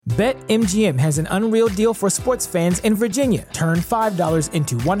BetMGM has an unreal deal for sports fans in Virginia. Turn $5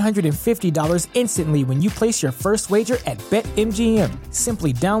 into $150 instantly when you place your first wager at BetMGM.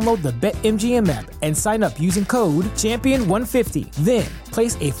 Simply download the BetMGM app and sign up using code Champion150. Then,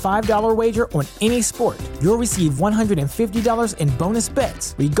 place a $5 wager on any sport. You'll receive $150 in bonus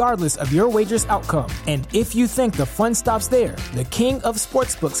bets, regardless of your wager's outcome. And if you think the fun stops there, the King of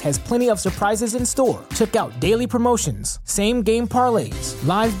Sportsbooks has plenty of surprises in store. Check out daily promotions, same-game parlays,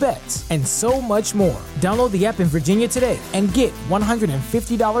 live bets, and so much more. Download the app in Virginia today and get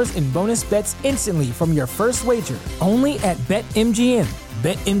 $150 in bonus bets instantly from your first wager. Only at BetMGM.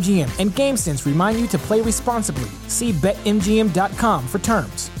 BetMGM and GameSense remind you to play responsibly. See BetMGM.com for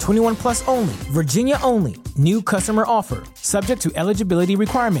terms. 21 plus only. Virginia only. New customer offer. Subject to eligibility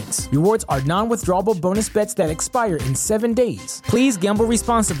requirements. Rewards are non-withdrawable bonus bets that expire in 7 days. Please gamble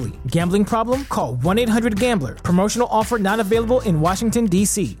responsibly. Gambling problem? Call 1-800-GAMBLER. Promotional offer not available in Washington,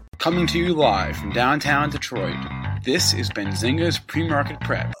 D.C. Coming to you live from downtown Detroit, this is Benzinga's Pre-Market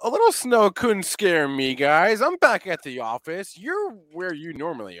Prep. A little snow couldn't scare me, guys. I'm back at the office. You're where you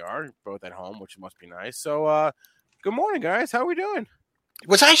normally are, both at home, which must be nice. So, good morning, guys. How are we doing?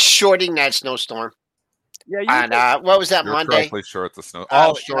 Was I shorting that snowstorm? Yeah, and what was that, You're Monday? correctly short the snow.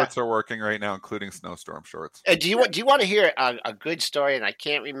 All shorts are working right now, including snowstorm shorts. Do you want to hear a good story? And I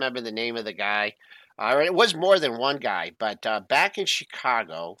can't remember the name of the guy. It was more than one guy, but back in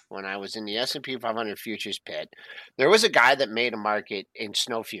Chicago, when I was in the S&P 500 futures pit, there was a guy that made a market in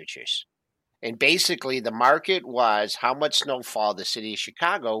snow futures. And basically, the market was how much snowfall the city of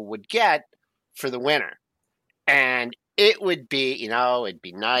Chicago would get for the winter. And it would be, it'd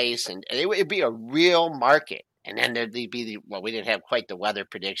be nice, and it would be a real market. And then there'd be we didn't have quite the weather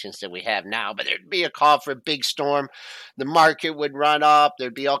predictions that we have now, but there'd be a call for a big storm. The market would run up.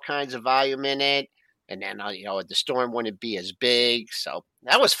 There'd be all kinds of volume in it. And then, the storm wouldn't be as big. So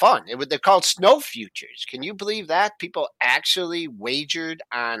that was fun. They're called snow futures. Can you believe that? People actually wagered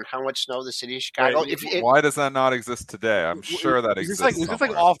on how much snow the city of Chicago. Why does that not exist today? I'm sure that exists. Is this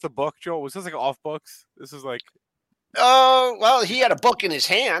like off the book, Joel? Was this like off books? This is like... Oh, well, he had a book in his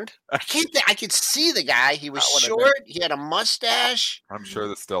hand. I could see the guy. He was short. He had a mustache. I'm sure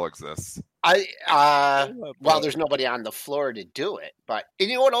that still exists. Well, there's nobody on the floor to do it. But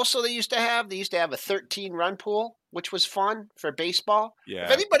you know what also they used to have? They used to have a 13-run pool, which was fun for baseball. Yeah.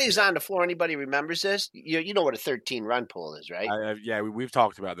 If anybody's on the floor, anybody remembers this, you know what a 13-run pool is, right? We've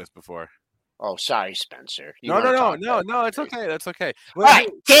talked about this before. Oh, sorry, Spencer. No, it's okay. That's okay. All right,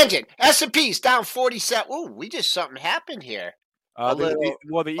 tangent. S&P's down 47. Ooh, something happened here. A little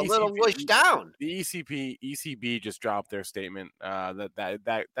whoosh down. The ECB just dropped their statement.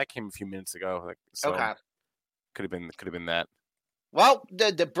 That came a few minutes ago. Okay. Could have been that. Well,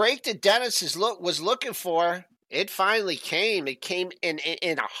 the break that Dennis was looking for, it finally came. It came in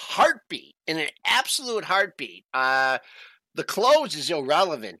a heartbeat, in an absolute heartbeat. The close is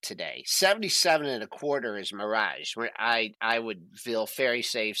irrelevant today. 77.25 is mirage. I would feel very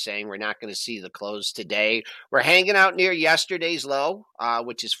safe saying we're not going to see the close today. We're hanging out near yesterday's low,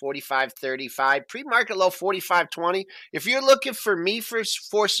 which is 45.35. Pre-market low 45.20. If you're looking for me for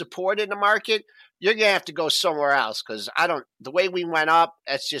support in the market, you're going to have to go somewhere else because the way we went up,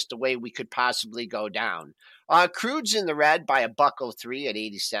 that's just the way we could possibly go down. Crude's in the red by $1.03 at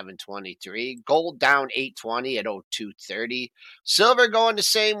 87.23. Gold down $8.20 at 02.30. Silver going the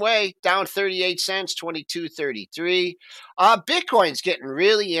same way, down 38 cents, 22.33. Bitcoin's getting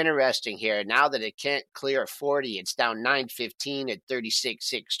really interesting here now that it can't clear 40. It's down 9.15 at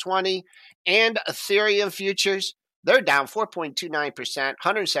 36.620. And Ethereum futures, they're down 4.29%,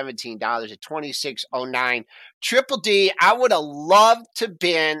 $117 at 26.09. Triple D, I would have loved to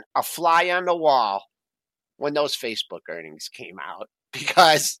been a fly on the wall when those Facebook earnings came out,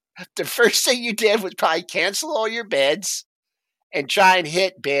 because the first thing you did was probably cancel all your bids and try and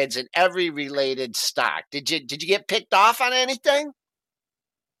hit bids in every related stock. Did you get picked off on anything?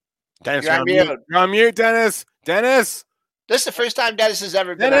 Dennis, you're on mute, Dennis. Dennis, this is the first time Dennis has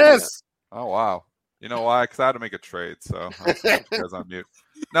ever been Dennis. Oh wow. You know why? Because I had to make a trade, so because I'm mute.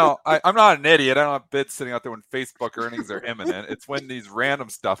 No, I'm not an idiot. I don't have bids sitting out there when Facebook earnings are imminent. It's when these random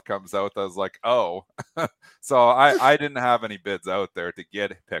stuff comes out that I was like, oh. So I didn't have any bids out there to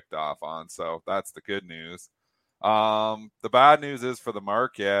get picked off on, so that's the good news. The bad news is for the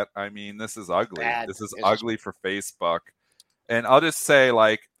market, I mean, this is ugly. This is ugly for Facebook. And I'll just say,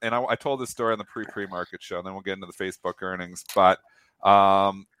 and I told this story on the pre-market show, and then we'll get into the Facebook earnings, but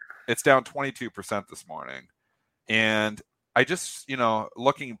it's down 22% this morning. And I just,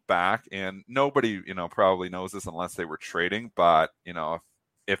 looking back, and nobody, probably knows this unless they were trading, but,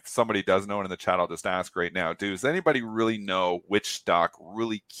 if somebody does know it in the chat, I'll just ask right now. Does anybody really know which stock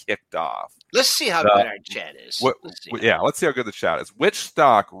really kicked off? Let's see how good our chat is. Let's see how good the chat is. Which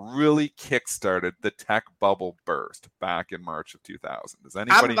stock really kickstarted the tech bubble burst back in March of 2000? Does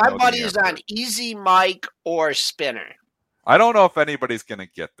anybody know? My buddy's on Easy Mike or Spinner. I don't know if anybody's going to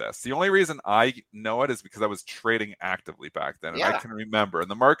get this. The only reason I know it is because I was trading actively back then, and I can remember.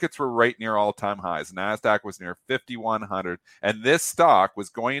 And the markets were right near all-time highs. NASDAQ was near 5,100, and this stock was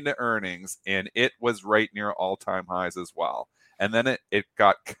going into earnings, and it was right near all-time highs as well. And then it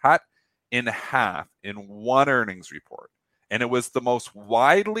got cut in half in one earnings report. And it was the most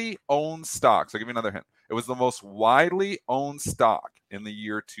widely owned stock. So I'll give you another hint. It was the most widely owned stock in the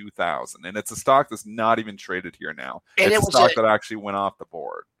year 2000. And it's a stock that's not even traded here now. And it's a stock that actually went off the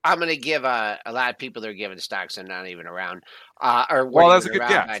board. I'm going to give a lot of people that are giving stocks that are not even around. Well, that's a good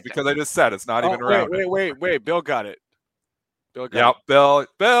guess because I just said it's not even around. Wait. Bill got it. Bill. No,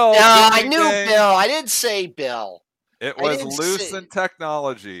 I knew Bill. I didn't say Bill. It was Lucent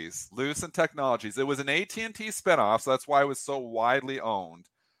Technologies. Lucent Technologies. It was an AT&T spinoff, so that's why it was so widely owned.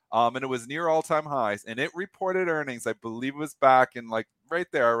 And it was near all-time highs. And it reported earnings, I believe it was back in like right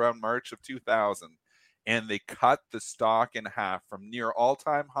there around March of 2000. And they cut the stock in half from near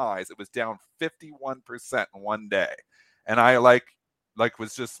all-time highs. It was down 51% in one day. And I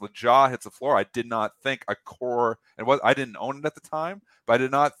was just the jaw hits the floor. I did not think a core, I didn't own it at the time, but I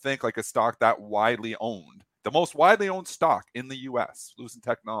did not think like a stock that widely owned. The most widely owned stock in the U.S., Lucent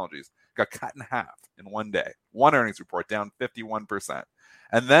Technologies, got cut in half in one day. One earnings report down 51%.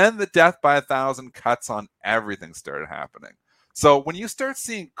 And then the death by 1,000 cuts on everything started happening. So when you start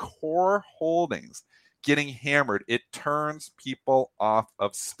seeing core holdings getting hammered, it turns people off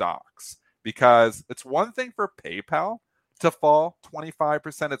of stocks because it's one thing for PayPal to fall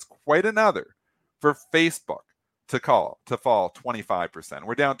 25%. It's quite another for Facebook to fall 25%.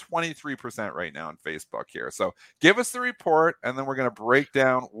 We're down 23% right now on Facebook here. So give us the report, and then we're going to break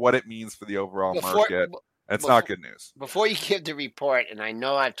down what it means for the overall market. It's not good news. Before you give the report, and I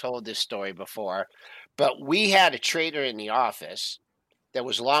know I've told this story before, but we had a trader in the office that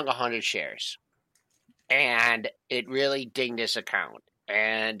was long 100 shares, and it really dinged his account.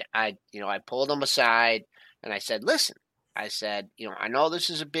 And I pulled him aside, and I said, listen, I know this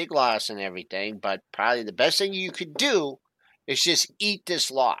is a big loss and everything, but probably the best thing you could do is just eat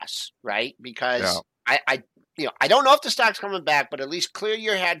this loss, right? Because I don't know if the stock's coming back, but at least clear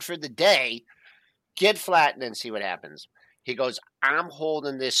your head for the day, get flat, and then see what happens. He goes, I'm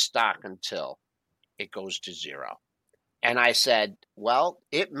holding this stock until it goes to zero. And I said, well,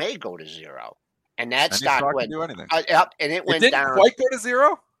 it may go to zero. And that stock went up, and it went down. It didn't quite go to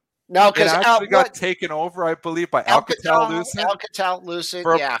zero? No, because it actually got taken over, I believe, by Alcatel-Lucent. Alcatel-Lucent,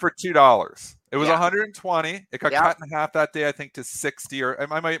 for $2. It was $120. It got cut in half that day, I think, to $60, or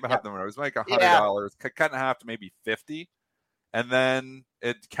I might have them. It was like $100. Cut in half to maybe $50, and then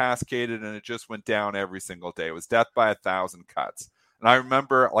it cascaded and it just went down every single day. It was death by 1,000 cuts. And I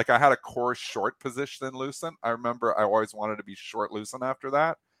remember, I had a core short position in Lucent. I remember I always wanted to be short Lucent after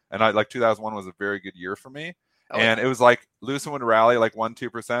that, and 2001 was a very good year for me. It was like Lucent would rally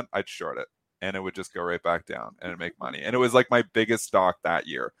 1-2%, I'd short it, and it would just go right back down and it'd make money. And it was like my biggest stock that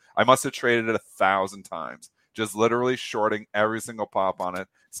year. I must have traded it 1,000 times, just literally shorting every single pop on it,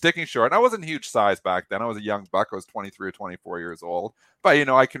 sticking short. And I wasn't huge size back then. I was a young buck. I was 23 or 24 years old. But,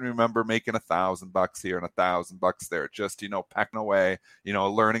 I can remember making $1,000 here and $1,000 there, just, pecking away,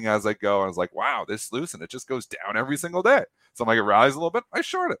 learning as I go. I was like, wow, this Lucent, it just goes down every single day. So I'm like, it rises a little bit, I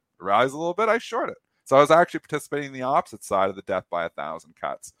short it. It rises a little bit, I short it. So I was actually participating in the opposite side of the death by 1,000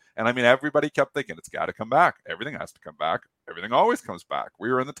 cuts. And everybody kept thinking it's got to come back. Everything has to come back. Everything always comes back. We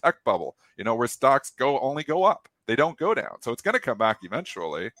were in the tech bubble, where stocks only go up. They don't go down. So it's going to come back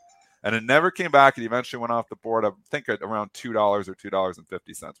eventually. And it never came back. It eventually went off the board, I think, at around $2 or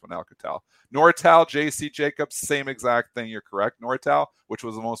 $2.50 when Alcatel. Nortel, JC Jacobs, same exact thing. You're correct. Nortel, which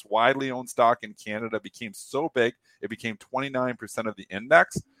was the most widely owned stock in Canada, became so big, it became 29% of the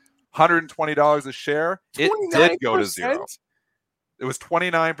index. $120 a share. It did go to zero. It was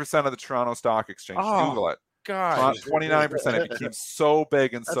 29% of the Toronto Stock Exchange. Google it. God, 29%. It became so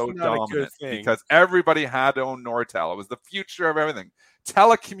big and so dominant because everybody had to own Nortel. It was the future of everything.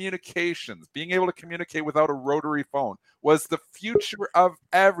 Telecommunications, being able to communicate without a rotary phone, was the future of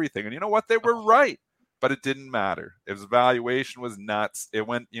everything. And you know what? They were right, but it didn't matter. Its valuation was nuts. It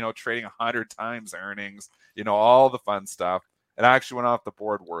went, trading 100 times earnings, all the fun stuff. It actually went off the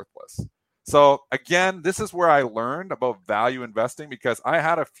board worthless. So again, this is where I learned about value investing because I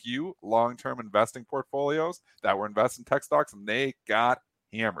had a few long-term investing portfolios that were invested in tech stocks and they got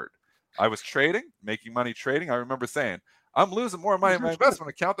hammered. I was trading, making money trading. I remember saying, I'm losing more of my investment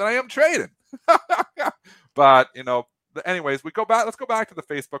account than I am trading. But anyways, let's go back to the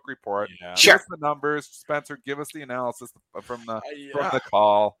Facebook report. Yeah. Sure. Give us the numbers, Spencer. Give us the analysis from the Yeah.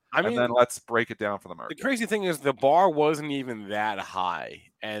 call, I mean, and then let's break it down for the the market. crazy thing is the bar wasn't even that high,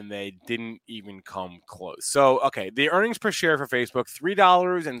 and they didn't even come close. So, okay, the earnings per share for Facebook,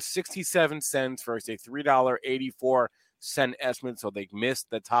 $3.67 versus a $3.84 estimate. So they missed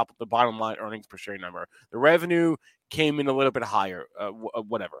the bottom line earnings per share number. The revenue came in a little bit higher,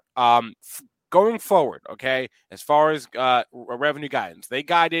 whatever. Going forward, okay, as far as revenue guidance, they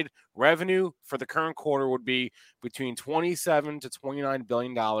guided revenue for the current quarter would be between $27 to $29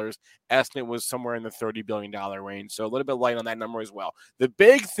 billion. Estimate was somewhere in the $30 billion range, so a little bit light on that number as well. The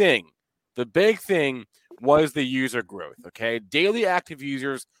big thing was the user growth, okay? Daily active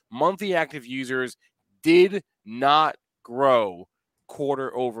users, monthly active users did not grow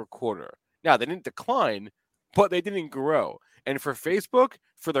quarter over quarter. Now, they didn't decline, but they didn't grow. And for Facebook,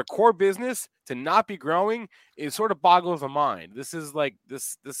 for their core business to not be growing, it sort of boggles the mind. This is like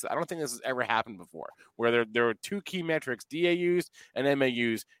this. I don't think this has ever happened before, where there are two key metrics: DAUs and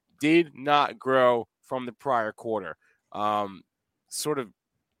MAUs did not grow from the prior quarter. Sort of.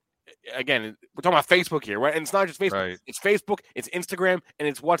 Again, we're talking about Facebook here, right? And it's not just Facebook. Right. It's Facebook, it's Instagram, and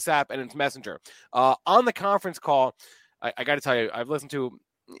it's WhatsApp, and it's Messenger. On the conference call, I got to tell you, I've listened to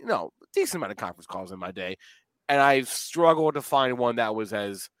a decent amount of conference calls in my day. And I've struggled to find one that was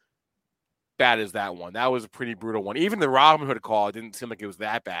as bad as that one. That was a pretty brutal one. Even the Robinhood call, it didn't seem like it was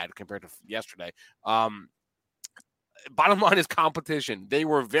that bad compared to yesterday. Bottom line is competition. They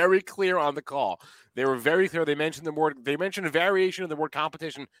were very clear on the call. They were very clear. They mentioned a variation of the word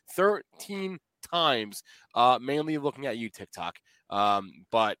competition 13 times, mainly looking at you, TikTok.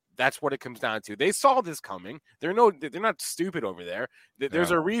 But that's what it comes down to. They saw this coming. They're not stupid over there.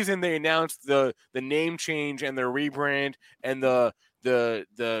 There's a reason they announced the name change and their rebrand and the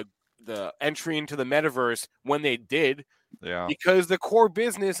entry into the metaverse when they did. Yeah. Because the core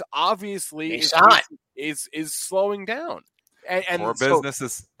business obviously is slowing down. And core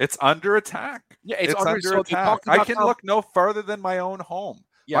business it's under attack. Yeah, it's under attack. I can look no further than my own home.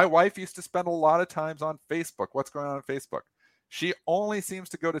 Yeah. My wife used to spend a lot of times on Facebook. What's going on Facebook? She only seems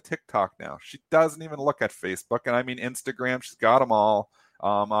to go to TikTok now. She doesn't even look at Facebook. And I mean, Instagram, she's got them all.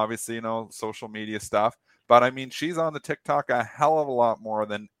 Obviously, social media stuff. But I mean, she's on the TikTok a hell of a lot more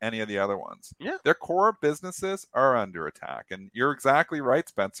than any of the other ones. Yeah. Their core businesses are under attack. And you're exactly right,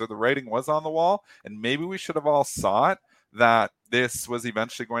 Spencer. The writing was on the wall. And maybe we should have all saw it, that this was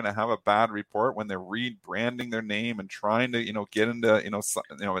eventually going to have a bad report when they're rebranding their name and trying to, get into,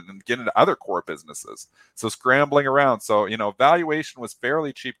 and get into other core businesses. So scrambling around. So, valuation was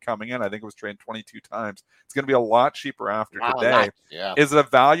fairly cheap coming in. I think it was trading 22 times. It's going to be a lot cheaper after today. Is it a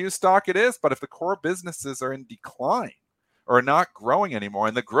value stock? It is. But if the core businesses are in decline or not growing anymore,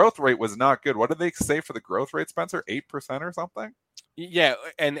 and the growth rate was not good, what did they say for the growth rate, Spencer? 8% or something? Yeah,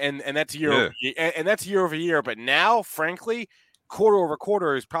 and that's year over year. But now, frankly, quarter over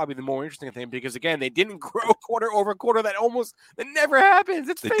quarter is probably the more interesting thing because again, they didn't grow quarter over quarter. That never happens.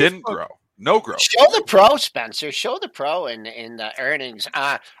 They didn't grow. No growth. Show the pro, Spencer. Show the pro in the earnings.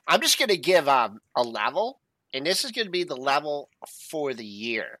 I'm just going to give a level, and this is going to be the level for the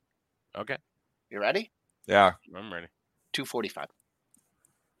year. Okay, you ready? Yeah, I'm ready. 245.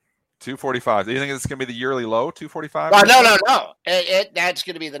 245. Do you think it's going to be the yearly low, 245? No. That's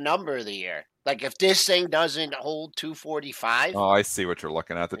going to be the number of the year. Like if this thing doesn't hold 245. Oh, I see what you're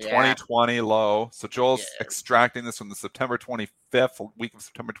looking at. The 2020 low. So Joel's extracting this from the September 25th, week of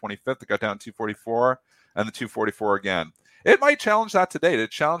September 25th. It got down 244 and the 244 again. It might challenge that today. Did it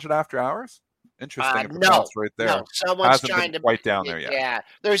challenge it after hours? Interesting. No, right there. No, someone's trying to quite down there yet. Yeah,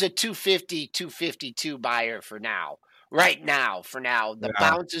 there's a 250, 252 buyer for now. Right now, for now, the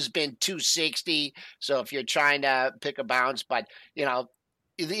bounce has been 260. So if you're trying to pick a bounce, but you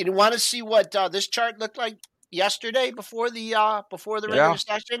want to see what this chart looked like yesterday before the regular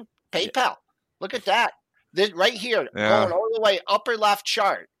session. PayPal, look at that. This right here, going all the way upper left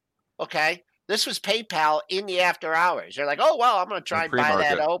chart. Okay, this was PayPal in the after hours. They're like, oh well, I'm going to try and buy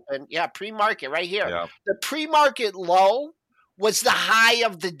that open. Yeah, pre-market right here. Yeah. The pre-market low was the high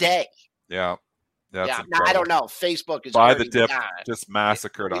of the day. Yeah. Now, I don't know. Facebook is by the dip, just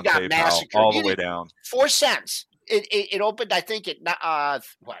massacred on PayPal all the way down. 4 cents. It opened, I think, at I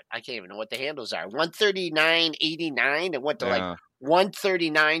can't even know what the handles are. 139.89. It went to like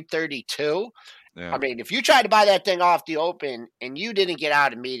 139.32. Yeah. I mean, if you tried to buy that thing off the open and you didn't get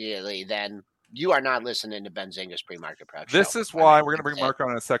out immediately, then You are not listening to Benzinga's Pre-Market Prep Show. This is why we're going to bring Mark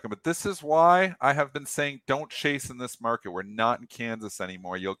on in a second, but this is why I have been saying don't chase in this market. We're not in Kansas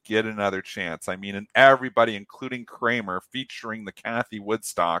anymore. You'll get another chance. I mean, and everybody, including Kramer, featuring the Cathie Wood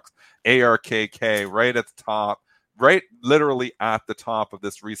stocks, ARKK, right at the top, right literally at the top of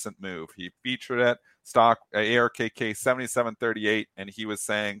this recent move. He featured it, stock ARKK 77.38, and he was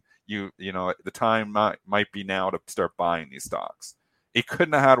saying, you know, the time might be now to start buying these stocks. It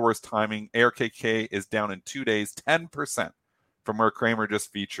couldn't have had worse timing. ARKK is down in 2 days, 10% from where Kramer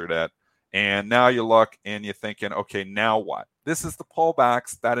just featured it. And now you look and you're thinking, okay, now what? This is the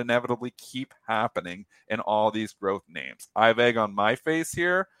pullbacks that inevitably keep happening in all these growth names. I have egg on my face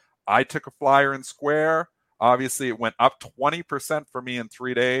here. I took a flyer in Square. Obviously, it went up 20% for me in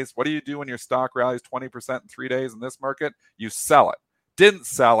 3 days. What do you do when your stock rallies 20% in 3 days in this market? You sell it. Didn't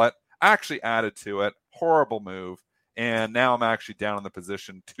sell it. Actually added to it. Horrible move. And now I'm actually down in the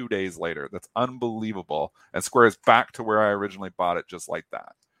position 2 days later. That's unbelievable. And Square is back to where I originally bought it, just like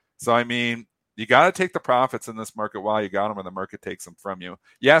that. So, I mean, you got to take the profits in this market while you got them, and the market takes them from you.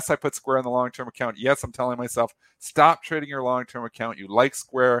 Yes, I put Square in the long-term account. Yes, I'm telling myself, stop trading your long-term account. You like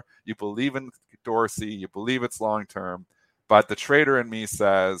Square. You believe in Dorsey. You believe it's long-term. But the trader in me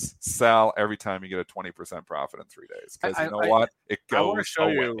says sell every time you get a 20% profit in 3 days. Because you know what? It goes I want to show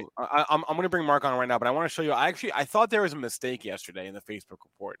away. you. I'm going to bring Mark on right now, but I want to show you. I thought there was a mistake yesterday in the Facebook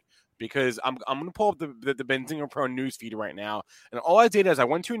report because I'm going to pull up the Benzinga Pro newsfeed right now. And all I did is I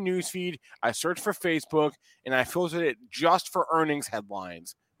went to a newsfeed, I searched for Facebook, and I filtered it just for earnings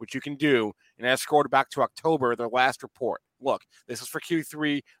headlines, which you can do. And I scrolled back to October, their last report. Look, this is for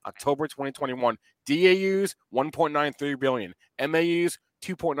Q3, October 2021. DAUs, 1.93 billion. MAUs,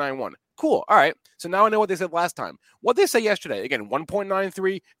 2.91. Cool. All right. So now I know what they said last time. What they say yesterday? Again,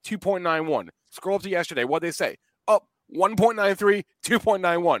 1.93, 2.91. Scroll up to yesterday. What they say? Oh, 1.93,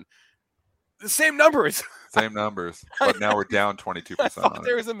 2.91. The same numbers. Same numbers. But now we're down 22%. I thought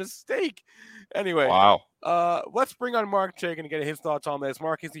there was a mistake. Anyway. Wow. Let's bring on Mark Chaikin and get his thoughts on this.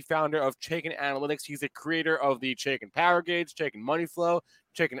 Mark is the founder of Chaikin Analytics. He's the creator of the Chaikin Power Gauge, Chaikin Money Flow,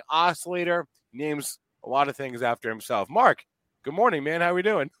 Chaikin Oscillator. He names a lot of things after himself. Mark, good morning, man. How are we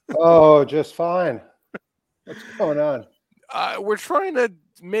doing? Oh, just fine. What's going on? We're trying to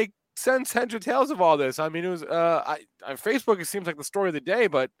make sense, heads or tails of all this. I mean, it was on Facebook. It seems like the story of the day,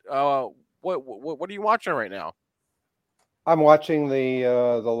 but what are you watching right now? I'm watching the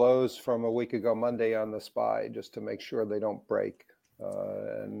lows from a week ago Monday on the SPY just to make sure they don't break.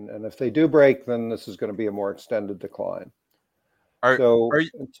 And if they do break, then this is going to be a more extended decline.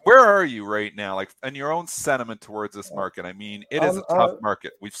 Where are you right now? Like in your own sentiment towards this market? I mean, it is a tough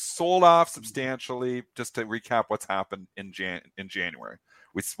market. We've sold off substantially. Just to recap what's happened in January.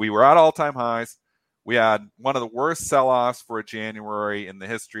 We were at all-time highs. We had one of the worst sell-offs for a January in the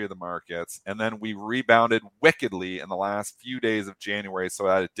history of the markets, and then we rebounded wickedly in the last few days of January so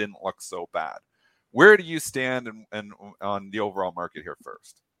that it didn't look so bad. Where do you stand on the overall market here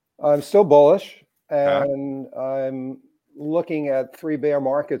first? I'm still bullish, and I'm looking at three bear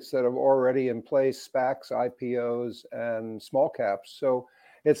markets that are already in place: SPACs, IPOs, and small caps. So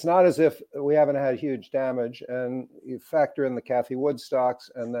it's not as if we haven't had huge damage, and you factor in the Cathie Wood stocks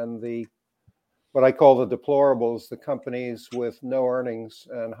and then what I call the deplorables, the companies with no earnings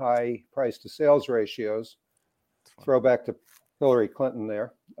and high price to sales ratios. Throwback to Hillary Clinton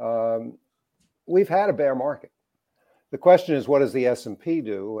there. We've had a bear market. The question is, what does the S&P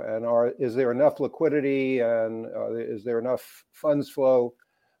do? And is there enough liquidity and is there enough funds flow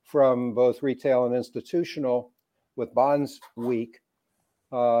from both retail and institutional with bonds weak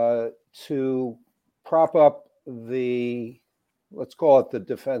to prop up let's call it the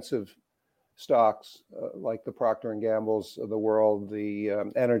defensive stocks like the Procter & Gamble's of the world, the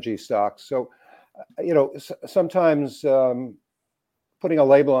energy stocks. So, sometimes putting a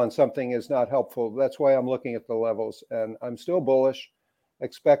label on something is not helpful. That's why I'm looking at the levels, and I'm still bullish,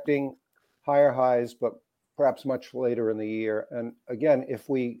 expecting higher highs, but perhaps much later in the year. And again, if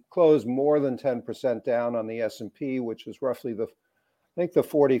we close more than 10% down on the S&P, which is roughly the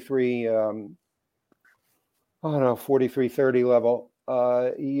 4330 level,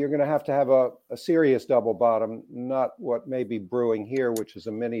 you're going to have a serious double bottom, not what may be brewing here, which is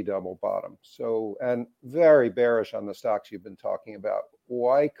a mini double bottom. So, and very bearish on the stocks you've been talking about.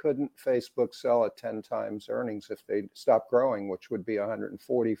 Why couldn't Facebook sell at 10 times earnings if they stopped growing, which would be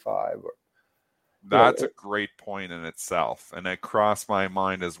 145? That's a great point in itself. And it crossed my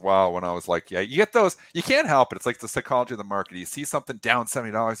mind as well when I was like, yeah, you get those, you can't help it. It's like the psychology of the market. You see something down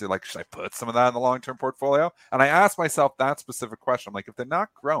 $70, you're like, should I put some of that in the long-term portfolio? And I asked myself that specific question. I'm like, if they're not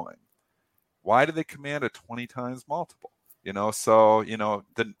growing, why do they command a 20 times multiple? So,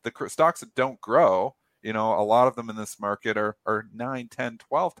 the stocks that don't grow, a lot of them in this market are 9, 10,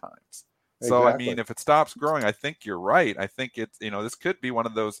 12 times. So, Exactly. I mean, if it stops growing, I think you're right. I think it's, this could be one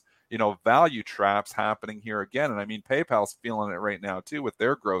of those, value traps happening here again. And I mean, PayPal's feeling it right now too, with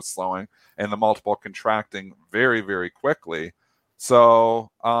their growth slowing and the multiple contracting very, very quickly.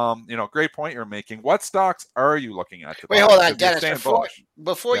 So, great point you're making. What stocks are you looking at? Wait, hold on, Dennis.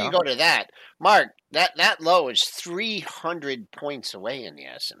 Before Yeah? you go to that, Mark, that low is 300 points away in the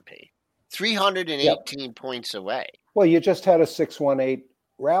S&P. 318 points away. Well, you just had a 618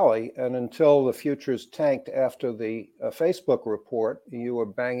 rally, and until the futures tanked after the Facebook report, you were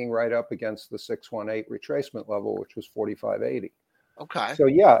banging right up against the 618 retracement level, which was 45.80. Okay. So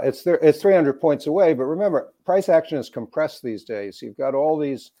yeah, it's 300 points away. But remember, price action is compressed these days. You've got all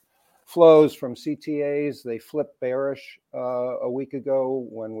these flows from CTAs. They flipped bearish a week ago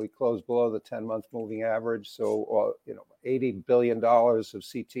when we closed below the 10-month moving average. So $80 billion of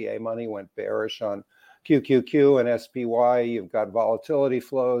CTA money went bearish on QQQ and SPY. You've got volatility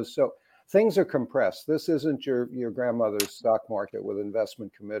flows. So things are compressed. This isn't your grandmother's stock market with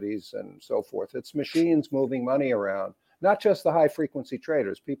investment committees and so forth. It's machines moving money around. Not just the high frequency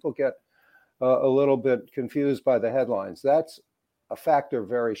traders. People get a little bit confused by the headlines. That's a factor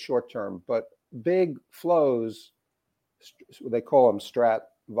very short term, but big flows, they call them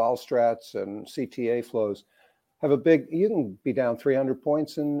vol strats and CTA flows, you can be down 300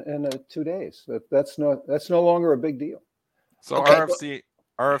 points in 2 days. That's no longer a big deal. So okay.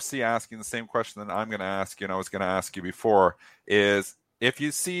 RFC asking the same question that I'm going to ask you, and I was going to ask you before, is if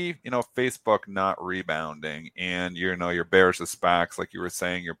you see, Facebook not rebounding and you're bearish the SPACs, like you were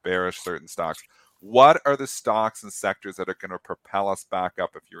saying, you're bearish certain stocks, what are the stocks and sectors that are going to propel us back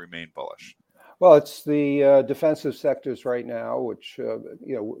up if you remain bullish? Well, it's the defensive sectors right now, which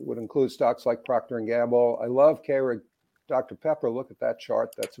would include stocks like Procter & Gamble. I love Keurig Dr. Pepper. Look at that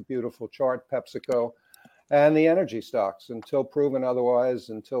chart. That's a beautiful chart. PepsiCo. And the energy stocks, until proven otherwise,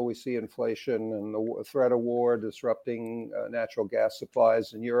 until we see inflation and the threat of war disrupting natural gas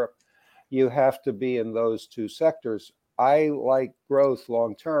supplies in Europe, you have to be in those two sectors. I like growth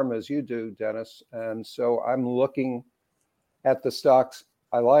long term, as you do, Dennis. And so I'm looking at the stocks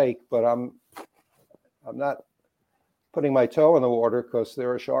I like, but I'm not putting my toe in the water because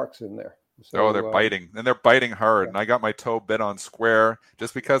there are sharks in there. So, they're biting, and they're biting hard. Yeah. And I got my toe bit on Square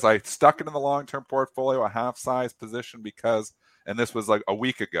just because I stuck it in the long-term portfolio, a half-size position and this was like a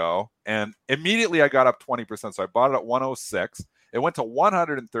week ago, and immediately I got up 20%. So I bought it at 106. It went to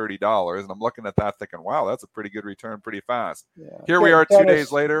 $130, and I'm looking at that thinking, wow, that's a pretty good return pretty fast. Yeah. Here we are, Dennis, 2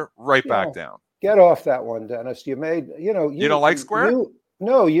 days later, right back down. Get off that one, Dennis. You don't like Square?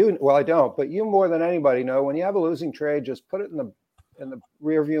 Well, I don't, but you more than anybody know when you have a losing trade, just put it in the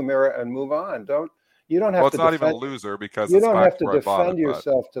rear view mirror and move on. You don't have to. It's not even a loser because you don't have to defend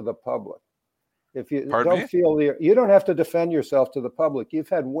yourself to the public. If you don't feel you don't have to defend yourself to the public. You've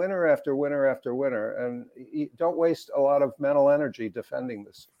had winner after winner after winner, and you don't waste a lot of mental energy defending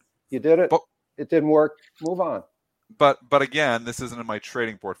this. You did it. It didn't work. Move on. But again, this isn't in my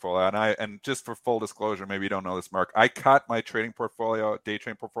trading portfolio, and just for full disclosure, maybe you don't know this, Mark. I cut my trading portfolio, day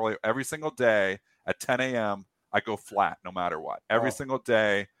trading portfolio, every single day at 10 a.m. I go flat no matter what. Every single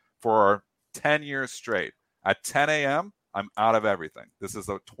day for 10 years straight. At 10 a.m., I'm out of everything. This is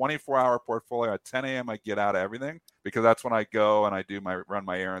a 24-hour portfolio. At 10 a.m., I get out of everything because that's when I go and I run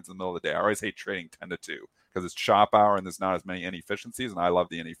my errands in the middle of the day. I always hate trading 10 to 2 because it's chop hour and there's not as many inefficiencies, and I love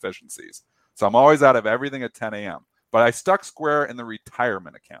the inefficiencies. So I'm always out of everything at 10 a.m. But I stuck Square in the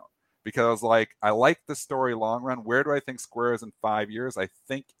retirement account because I was like, I like the story long run. Where do I think Square is in 5 years? I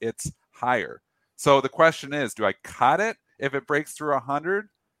think it's higher. So the question is, do I cut it if it breaks through 100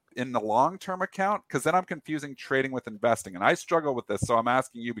 in the long-term account? Because then I'm confusing trading with investing. And I struggle with this. So I'm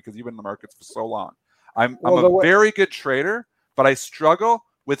asking you because you've been in the markets for so long. I'm a very good trader, but I struggle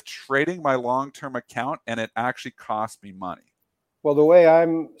with trading my long-term account, and it actually costs me money. Well, the way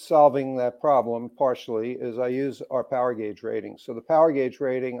I'm solving that problem partially is I use our power gauge rating. So the power gauge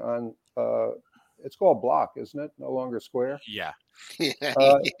rating on, it's called Block, isn't it? No longer Square. Yeah.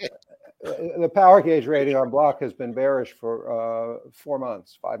 The power gauge rating on Block has been bearish for 4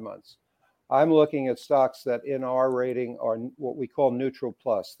 months, 5 months. I'm looking at stocks that in our rating are what we call neutral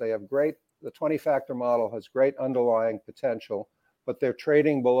plus. They have the 20-factor model has great underlying potential, but they're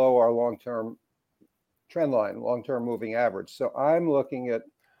trading below our long-term trend line, long-term moving average. So I'm looking at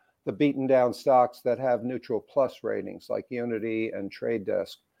the beaten down stocks that have neutral plus ratings like Unity and Trade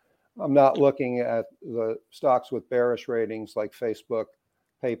Desk. I'm not looking at the stocks with bearish ratings like Facebook,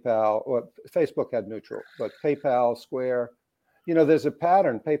 PayPal, or Facebook had neutral, but PayPal, Square, there's a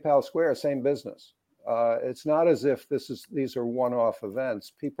pattern. PayPal, Square, same business. It's not as if these are one-off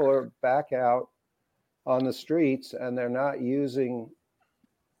events. People are back out on the streets and they're not using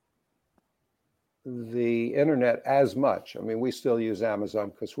the internet as much. I mean, we still use Amazon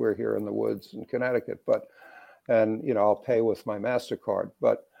because we're here in the woods in Connecticut, and I'll pay with my MasterCard.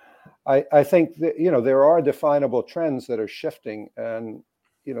 But I think that, there are definable trends that are shifting, and,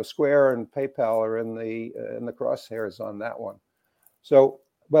 Square and PayPal are in the crosshairs on that one. So,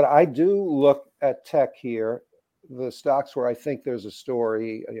 but I do look at tech here, the stocks where I think there's a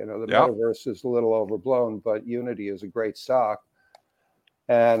story. The metaverse is a little overblown, but Unity is a great stock.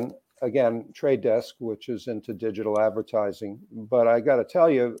 And again, Trade Desk, which is into digital advertising. But I got to tell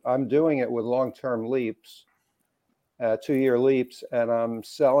you, I'm doing it with long-term leaps, 2-year leaps, and I'm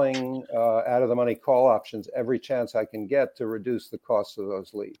selling out of the money call options every chance I can get to reduce the cost of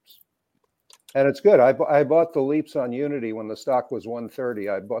those leaps. And it's good. I bought the leaps on Unity when the stock was 130.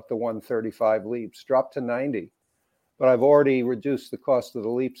 I bought the 135 leaps, dropped to 90. But I've already reduced the cost of the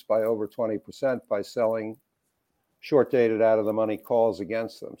leaps by over 20% by selling short-dated out-of-the-money calls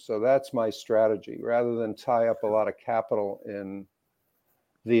against them. So that's my strategy. Rather than tie up a lot of capital in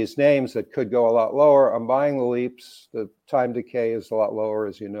these names that could go a lot lower, I'm buying the leaps. The time decay is a lot lower,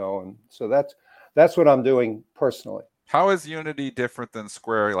 as you know. And so that's what I'm doing personally. How is Unity different than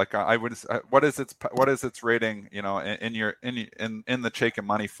Square? Like what is its rating? In the Chaikin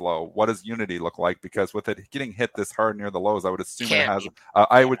money flow, what does Unity look like? Because with it getting hit this hard near the lows, I would assume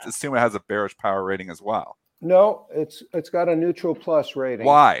assume it has a bearish power rating as well. No, it's got a neutral plus rating.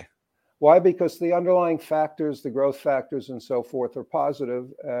 Why? Why? Because the underlying factors, the growth factors, and so forth, are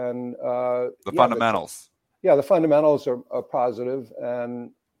positive, and the fundamentals. The fundamentals are positive,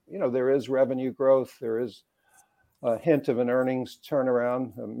 and there is revenue growth. There is a hint of an earnings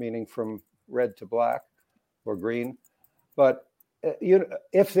turnaround, meaning from red to black or green. But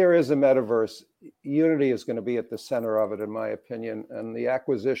if there is a metaverse, Unity is going to be at the center of it, in my opinion. And the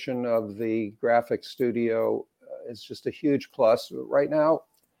acquisition of the graphics studio is just a huge plus. Right now,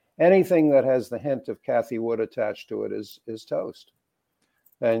 anything that has the hint of Cathie Wood attached to it is toast.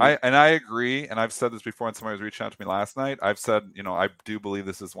 And I agree. And I've said this before, and somebody was reaching out to me last night. I've said, I do believe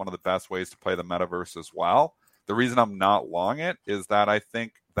this is one of the best ways to play the metaverse as well. The reason I'm not long it is that I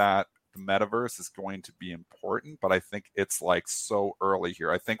think that the metaverse is going to be important, but I think it's like so early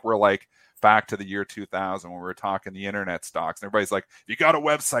here. I think we're like back to the year 2000 when we were talking the internet stocks, and everybody's like, if you got a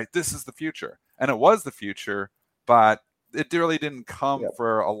website, this is the future. And it was the future, but it really didn't come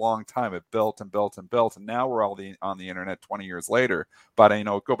for a long time. It built and built and built, and now we're all on the internet 20 years later. But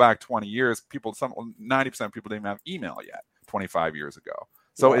go back 20 years, 90% of people didn't even have email yet 25 years ago.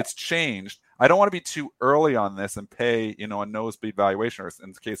 So it's changed. I don't want to be too early on this and pay, a nosebleed valuation, or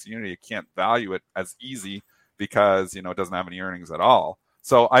in the case of Unity, you can't value it as easy because, it doesn't have any earnings at all.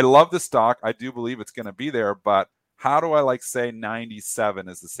 So I love the stock. I do believe it's going to be there, but how do I say 97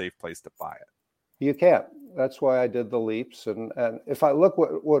 is a safe place to buy it? You can't. That's why I did the leaps. And if I look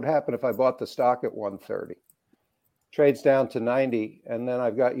what would happen if I bought the stock at 130, trades down to 90, and then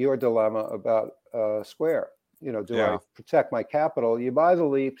I've got your dilemma about Square. I protect my capital? You buy the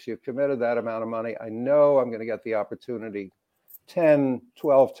leaps, you've committed that amount of money. I know I'm going to get the opportunity 10,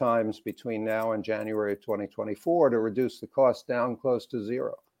 12 times between now and January of 2024 to reduce the cost down close to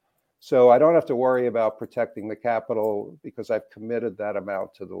zero. So I don't have to worry about protecting the capital because I've committed that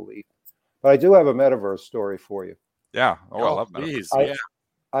amount to the leap. But I do have a metaverse story for you. Yeah. I love metaverse.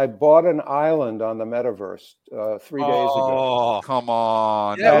 I bought an island on the metaverse 3 days ago. Oh, come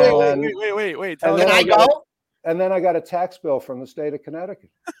on. Yeah, wait. Can I go? And then I got a tax bill from the state of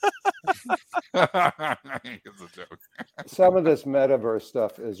Connecticut. It's a joke. Some of this metaverse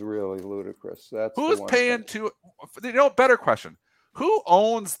stuff is really ludicrous. Who's paying better question. Who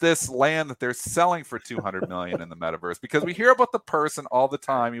owns this land that they're selling for $200 million in the metaverse? Because we hear about the person all the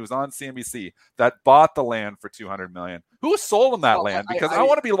time. He was on CNBC that bought the land for $200 million. Who sold him that land? Because I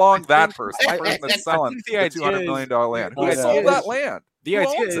want to be long that person. The person that's selling the $200 million land. Who sold that land? The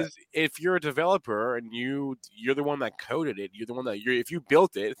idea is, if you're a developer and you're the one that coded it, you're the one that if you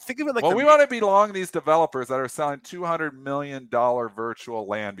built it, think of it like. Well, we want to be long these developers that are selling $200 million virtual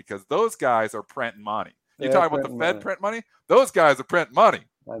land because those guys are printing money. You talk about the Fed print money; those guys are printing money.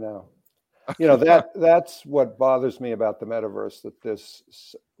 I know. That's what bothers me about the metaverse. That this,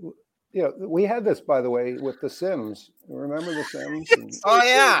 we had this, by the way, with The Sims. Remember The Sims? It's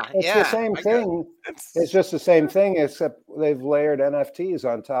the same thing. It's just the same thing, except they've layered NFTs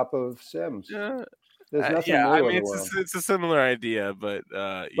on top of Sims. There's nothing new in the world. It's a similar idea, but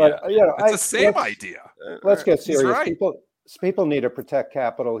it's the same idea. Let's get serious. Right. People need to protect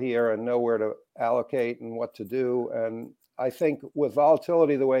capital here and know where to allocate and what to do. And I think with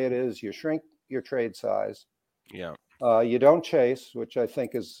volatility the way it is, you shrink your trade size. Yeah. You don't chase, which I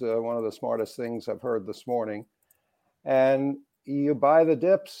think is one of the smartest things I've heard this morning. And you buy the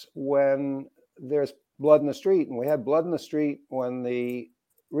dips when there's blood in the street. And we had blood in the street when the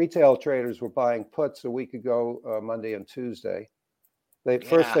retail traders were buying puts a week ago, Monday and Tuesday.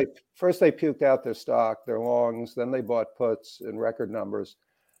 First they puked out their stock, their longs, then they bought puts in record numbers.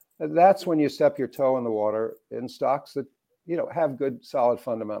 And that's when you step your toe in the water in stocks that have good, solid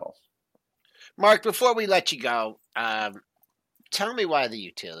fundamentals. Mark, before we let you go, tell me why the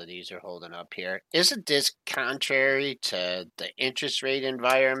utilities are holding up here. Isn't this contrary to the interest rate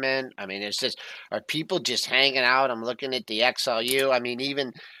environment? I mean, are people just hanging out? I'm looking at the XLU. I mean,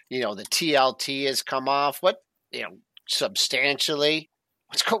 even, the TLT has come off. Substantially.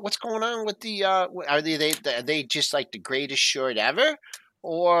 What's going on with the? Are they just like the greatest short ever,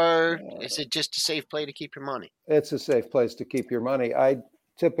 or is it just a safe play to keep your money? It's a safe place to keep your money. I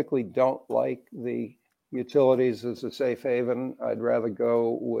typically don't like the utilities as a safe haven. I'd rather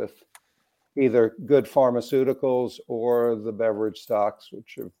go with either good pharmaceuticals or the beverage stocks,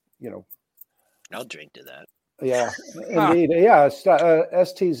 which have I'll drink to that. Yeah, indeed. Yeah,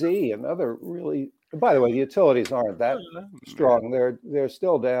 STZ and other really. By the way, the utilities aren't that strong. They're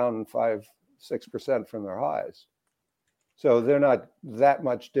still down 5-6% from their highs, so they're not that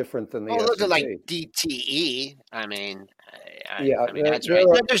much different than the. Oh, those are like DTE. I mean, that's right.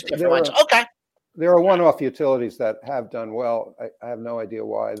 There's different ones. Okay. There are one-off utilities that have done well. I have no idea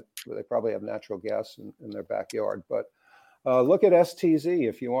why. They probably have natural gas in their backyard. But look at STZ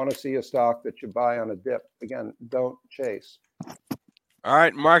if you want to see a stock that you buy on a dip. Again, don't chase. All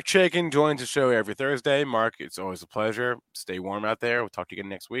right, Mark Chaikin joins the show every Thursday. Mark, it's always a pleasure. Stay warm out there. We'll talk to you again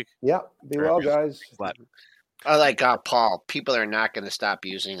next week. Yeah, be well, guys. I like Paul. People are not going to stop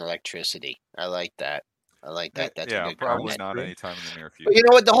using electricity. I like that. That's a good probably comment. not anytime in the near future. But you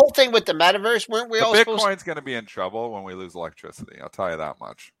know what? The whole thing with the metaverse, weren't we all supposed? Bitcoin's going to be in trouble when we lose electricity. I'll tell you that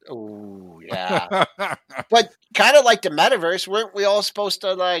much. Oh yeah. But kind of like the metaverse, weren't we all supposed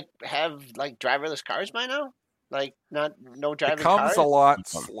to have driverless cars by now? No driving cars? It comes a lot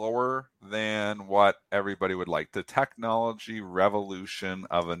slower than what everybody would like. The technology revolution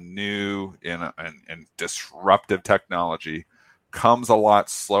of a new and disruptive technology comes a lot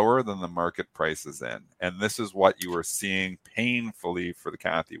slower than the market price is in. And this is what you are seeing painfully for the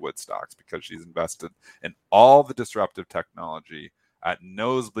Cathie Wood stocks, because she's invested in all the disruptive technology at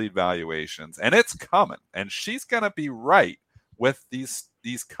nosebleed valuations. And it's coming. And she's going to be right with these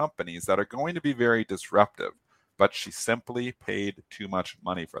companies that are going to be very disruptive. But she simply paid too much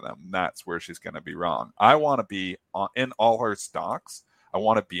money for them. And that's where she's going to be wrong. I want to be in all her stocks. I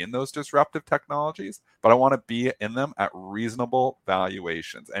want to be in those disruptive technologies, but I want to be in them at reasonable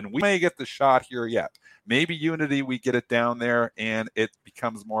valuations. And we may get the shot here yet. Maybe Unity, we get it down there and it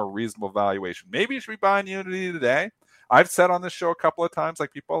becomes more reasonable valuation. Maybe you should be buying Unity today. I've said on this show a couple of times,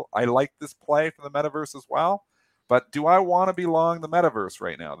 I like this play for the metaverse as well. But do I want to be long the metaverse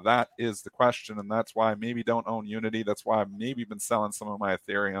right now? That is the question, and that's why I maybe don't own Unity. That's why I've maybe been selling some of my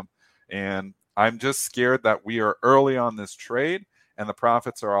Ethereum. And I'm just scared that we are early on this trade, and the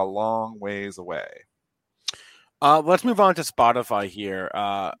profits are a long ways away. Let's move on to Spotify here.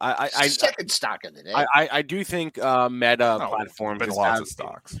 Second stock of the day. I do think Meta platforms been lots of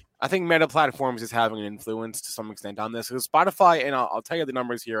stocks. I think Meta platforms is having an influence to some extent on this. Because Spotify, and I'll tell you the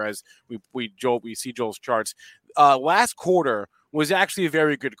numbers here as we see Joel's charts. Last quarter was actually a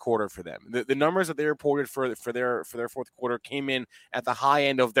very good quarter for them. The numbers that they reported for their fourth quarter came in at the high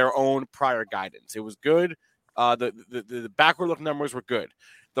end of their own prior guidance. It was good. The backward-looking numbers were good.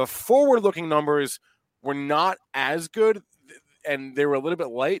 The forward-looking numbers were not as good, and they were a little bit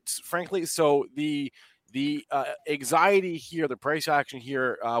light, frankly. So the anxiety here, the price action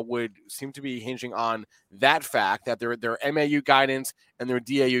here would seem to be hinging on that fact that their MAU guidance and their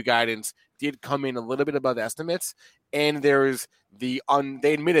DAU guidance did come in a little bit above estimates, and there's they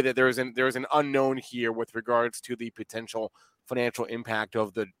admitted that there is an unknown here with regards to the potential financial impact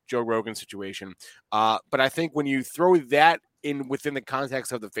of the Joe Rogan situation. But I think when you throw that in within the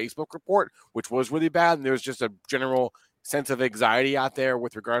context of the Facebook report, which was really bad, and there's just a general sense of anxiety out there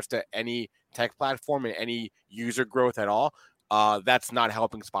with regards to any tech platform and any user growth at all, that's not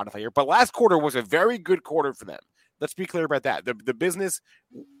helping Spotify here. But last quarter was a very good quarter for them. Let's be clear about that. The business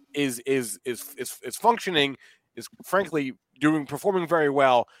is functioning, is frankly performing very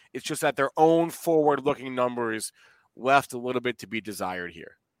well. It's just that their own forward-looking numbers left a little bit to be desired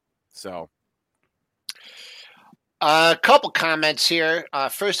here. So a couple comments here.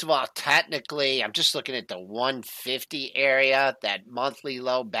 First of all, technically, I'm just looking at the 150 area, that monthly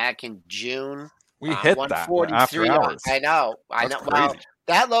low back in June. We hit that after hours. I know. Well,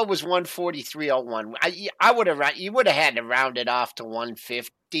 That low was 143.01. You would have had to round it off to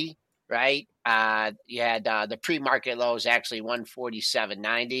 150, right? You had the pre-market low is actually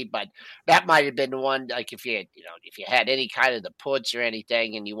 147.90, but that might have been the one, like if you had any kind of the puts or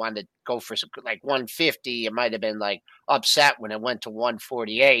anything and you wanted to go for some like 150, you might have been like upset when it went to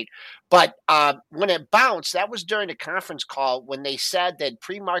 148. But when it bounced, that was during the conference call when they said that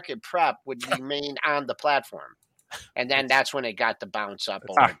pre-market prep would remain on the platform. And then that's when it got the bounce up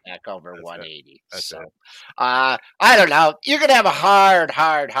back over 180. So I don't know. You're going to have a hard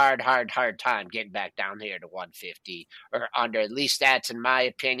time getting back down here to 150 or under. At least that's in my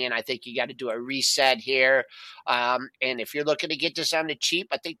opinion. I think you got to do a reset here. And if you're looking to get this on the cheap,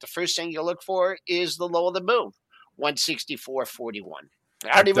 I think the first thing you'll look for is the low of the move, 164.41.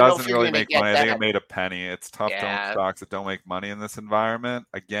 I don't even know if you're really going to make get money. that. I think it made a penny. It's tough to own stocks that don't make money in this environment.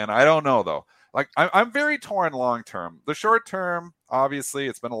 Again, I don't know though. Like I'm very torn long term. The short term, obviously,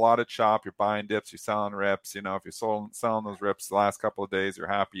 it's been a lot of chop. You're buying dips, you're selling rips. If you're selling those rips the last couple of days, you're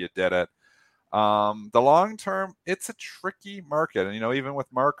happy you did it. The long term, it's a tricky market. And, even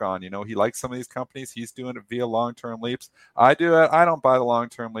with Mark on, he likes some of these companies. He's doing it via long-term leaps. I do it. I don't buy the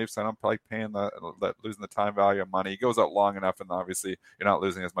long-term leaps. I don't like paying losing the time value of money. He goes out long enough, and obviously you're not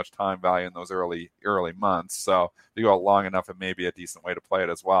losing as much time value in those early months. So if you go out long enough, it may be a decent way to play it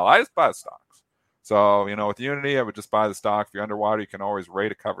as well. I just buy stocks. So, with Unity, I would just buy the stock. If you're underwater, you can always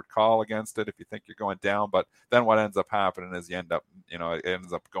rate a covered call against it if you think you're going down. But then what ends up happening is you end up, it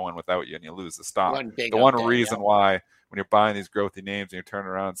ends up going without you and you lose the stock. The one reason why when you're buying these growthy names and you're turning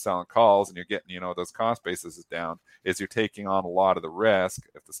around and selling calls and you're getting, those cost bases down is you're taking on a lot of the risk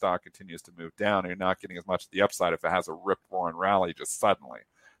if the stock continues to move down and you're not getting as much of the upside if it has a rip-roaring rally just suddenly.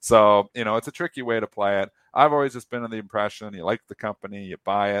 So, it's a tricky way to play it. I've always just been in the impression you like the company, you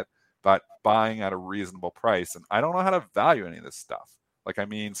buy it, but buying at a reasonable price. And I don't know how to value any of this stuff.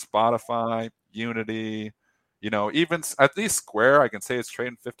 Spotify, Unity, even at least Square, I can say it's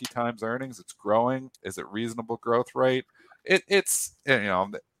trading 50 times earnings. It's growing. Is it reasonable growth rate? It's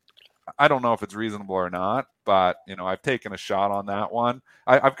I don't know if it's reasonable or not, but, I've taken a shot on that one.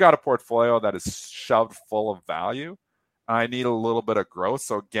 I've got a portfolio that is shoved full of value. I need a little bit of growth.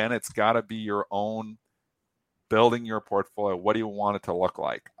 So again, it's got to be your own building your portfolio. What do you want it to look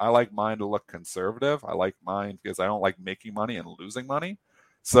like? I like mine to look conservative. I like mine because I don't like making money and losing money.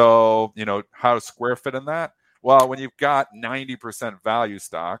 So, how does Square fit in that? Well, when you've got 90% value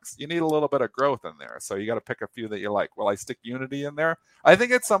stocks, you need a little bit of growth in there. So you got to pick a few that you like. Will I stick Unity in there? I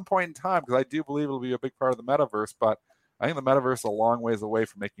think at some point in time, because I do believe it'll be a big part of the metaverse, but I think the metaverse is a long ways away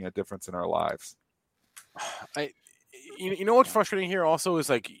from making a difference in our lives. What's frustrating here also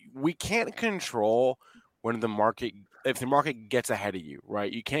is we can't control if the market gets ahead of you,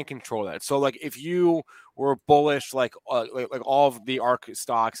 right? You can't control that. So if you were bullish, like all of the ARK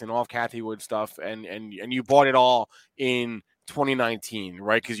stocks and all of Cathie Wood stuff, and you bought it all in 2019,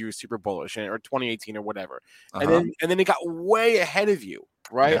 right? Because you were super bullish, or 2018 or whatever, and then it got way ahead of you,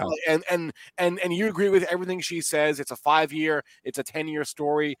 right? Yeah. And you agree with everything she says. It's a 5-year, it's a 10-year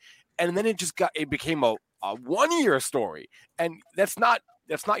story, and then it became a 1-year story, and that's not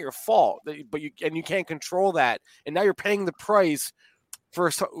your fault, but you can't control that. And now you're paying the price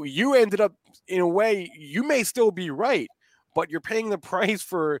you ended up, in a way, you may still be right, but you're paying the price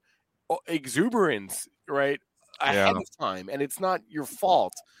for exuberance, right? Ahead of time. And it's not your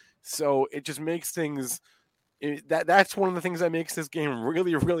fault. So it just makes things that's one of the things that makes this game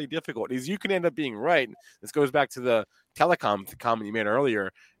really, really difficult is you can end up being right. This goes back to the telecom comment you made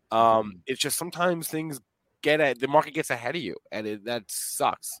earlier. It's just sometimes things the market gets ahead of you, and that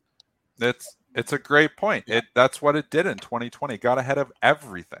sucks. It's a great point. That's what it did in 2020. Got ahead of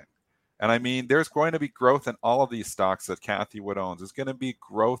everything. And I mean, there's going to be growth in all of these stocks that Cathie Wood owns. There's going to be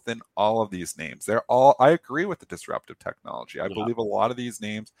growth in all of these names. I agree with the disruptive technology. I believe a lot of these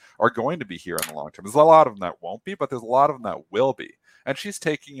names are going to be here in the long term. There's a lot of them that won't be, but there's a lot of them that will be. And she's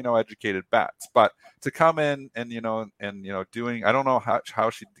taking, educated bets. But to come in and, doing, I don't know how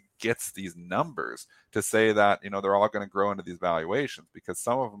she gets these numbers to say that, they're all going to grow into these valuations, because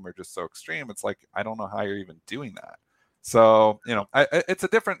some of them are just so extreme. It's like, I don't know how you're even doing that. So, it's a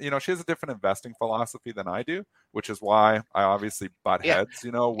different, she has a different investing philosophy than I do, which is why I obviously butt heads,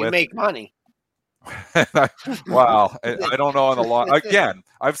 you make money. I don't know on the long. Again,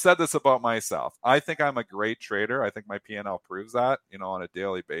 I've said this about myself. I think I'm a great trader. I think my P&L proves that, on a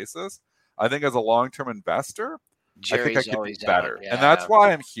daily basis. I think as a long-term investor, Jerry's I think I could be better. Yeah. And that's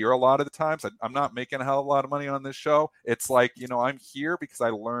why I'm here a lot of the times. I'm not making a hell of a lot of money on this show. It's like, I'm here because I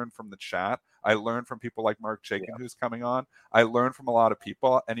learned from the chat. I learn from people like Mark Chaikin, who's coming on. I learn from a lot of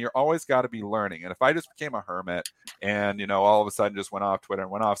people, and you're always got to be learning. And if I just became a hermit and, you know, all of a sudden just went off Twitter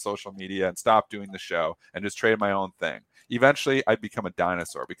and went off social media and stopped doing the show and just traded my own thing, eventually I'd become a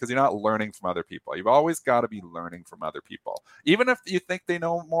dinosaur, because you're not learning from other people. You've always got to be learning from other people. Even if you think they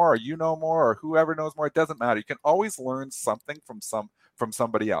know more, or you know more, or whoever knows more, it doesn't matter. You can always learn something from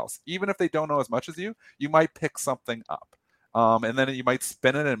somebody else. Even if they don't know as much as you might pick something up. And then you might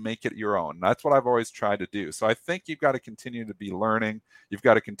spin it and make it your own. That's what I've always tried to do. So I think you've got to continue to be learning. You've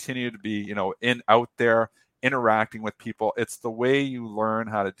got to continue to be, you know, out there interacting with people. It's the way you learn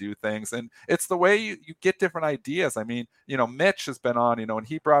how to do things, and it's the way you get different ideas. I mean, you know, Mitch has been on, you know, and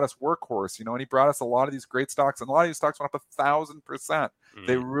he brought us Workhorse, you know, and he brought us a lot of these great stocks, and a lot of these stocks went up 1,000%.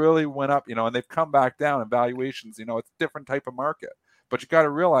 They really went up, you know, and they've come back down in valuations. You know, it's a different type of market, but you got to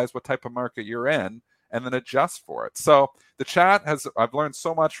realize what type of market you're in and then adjust for it. So the chat I've learned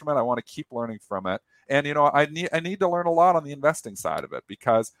so much from it. I want to keep learning from it. And, you know, I need to learn a lot on the investing side of it,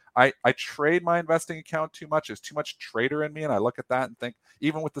 because I trade my investing account too much. There's too much trader in me. And I look at that and think,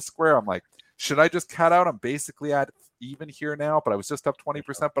 even with the Square, I'm like, should I just cut out? I'm basically at even here now, but I was just up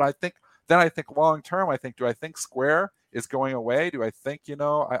 20%. But I think long term, do I think Square is going away? Do I think, you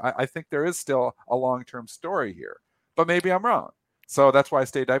know, I think there is still a long-term story here, but maybe I'm wrong. So that's why I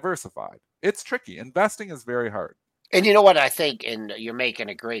stay diversified. It's tricky. Investing is very hard. And you know what I think, and you're making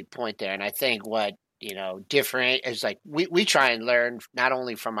a great point there. And I think what, you know, different is like we try and learn not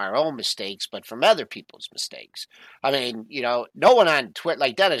only from our own mistakes, but from other people's mistakes. I mean, you know, no one on Twitter,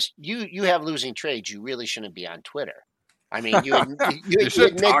 like Dennis, you have losing trades. You really shouldn't be on Twitter. I mean, you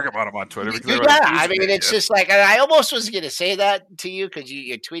should talk about them on Twitter. I mean, it's just like, I almost was going to say that to you because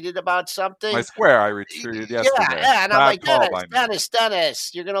you tweeted about something. My Square, I retweeted yesterday. Yeah, and I'm like,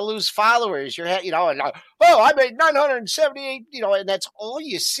 Dennis, you're going to lose followers. You know, and I made 978. You know, and that's all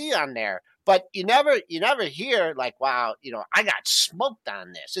you see on there. But you never hear like, wow, you know, I got smoked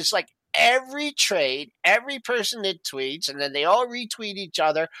on this. It's like every trade, every person that tweets, and then they all retweet each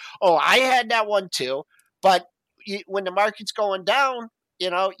other. Oh, I had that one too, but. When the market's going down, you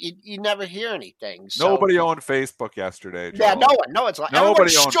know, you never hear anything. So. Nobody owned Facebook yesterday, Joe. Yeah, no one's like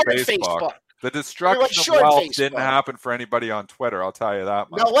nobody owned Facebook. The destruction of wealth didn't happen for anybody on Twitter. I'll tell you that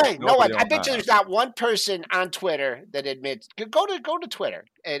much. No way. I bet you there's not one person on Twitter that admits. Go to Twitter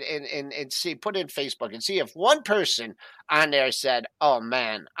and see, put in Facebook and see if one person on there said, "Oh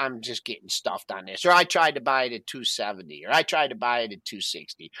man, I'm just getting stuffed on this," or "I tried to buy it at 270," or "I tried to buy it at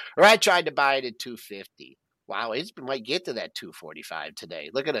 260," or "I tried to buy it at 250." Wow, it might get to that 245 today.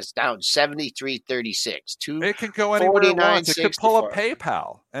 Look at us down 73.36. It can go anywhere it wants. It could pull a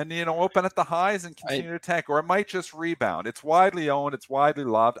PayPal and, you know, open at the highs and continue to tank, or it might just rebound. It's widely owned. It's widely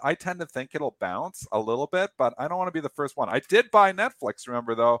loved. I tend to think it'll bounce a little bit, but I don't want to be the first one. I did buy Netflix,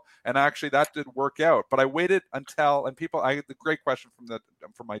 remember, though, and actually that did work out. But I waited until, and people, I had the great question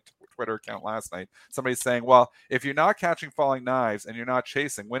from my Twitter account last night. Somebody's saying, well, if you're not catching falling knives and you're not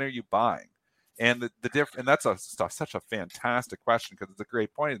chasing, when are you buying? And and that's such a fantastic question, because it's a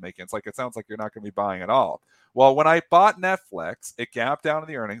great point he's making. It's like, it sounds like you're not going to be buying at all. Well, when I bought Netflix, it gapped down in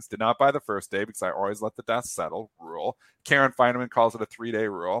the earnings, did not buy the first day because I always let the dust settle rule. Karen Finerman calls it a 3-day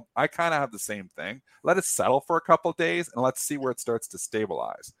rule. I kind of have the same thing. Let it settle for a couple of days and let's see where it starts to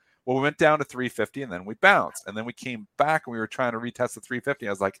stabilize. Well, we went down to 350 and then we bounced, and then we came back and we were trying to retest the 350.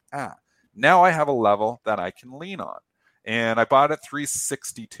 I was like, now I have a level that I can lean on. And I bought it at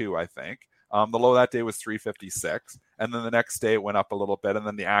 362, I think. The low that day was 356, and then the next day it went up a little bit, and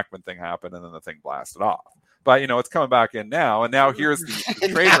then the Ackman thing happened, and then the thing blasted off. But, you know, it's coming back in now, and now here's the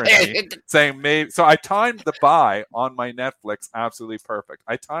trader in me saying maybe. So I timed the buy on my Netflix absolutely perfect.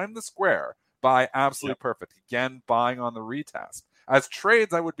 I timed the Square buy absolutely perfect. Again, buying on the retest. As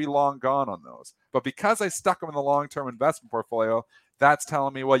trades, I would be long gone on those. But because I stuck them in the long-term investment portfolio, that's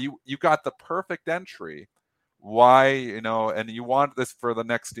telling me, well, you got the perfect entry. Why, you know, and you want this for the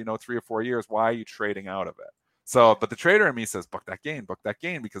next, you know, 3 or 4 years, why are you trading out of it? So, but the trader in me says, book that gain,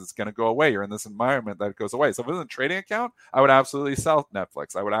 because it's going to go away. You're in this environment that it goes away. So if it was a trading account, I would absolutely sell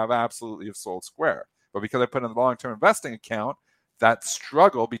Netflix. I would have absolutely sold Square. But because I put in the long-term investing account, that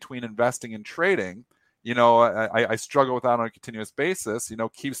struggle between investing and trading, you know, I struggle with that on a continuous basis, you know,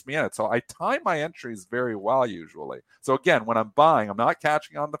 keeps me in it. So I time my entries very well usually. So again, when I'm buying, I'm not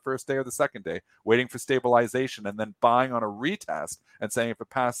catching on the first day or the second day, waiting for stabilization and then buying on a retest and saying if it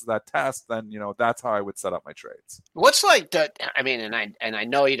passes that test, then, you know, that's how I would set up my trades. What's like I mean, and I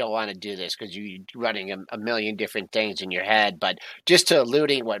know you don't want to do this because you're running a million different things in your head, but just to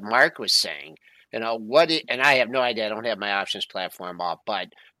alluding what Mark was saying, you know, and I have no idea. I don't have my options platform up, but,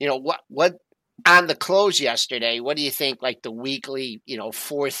 you know, On the close yesterday, what do you think? Like the weekly,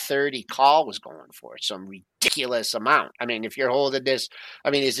 4:30 call was going for some ridiculous amount. I mean, if you're holding this, I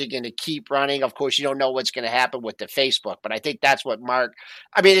mean, is it going to keep running? Of course, you don't know what's going to happen with the Facebook, but I think that's what Mark.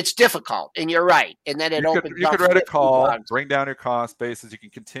 I mean, it's difficult, and you're right. And then it opens. You could write a call, bring down your cost basis. You can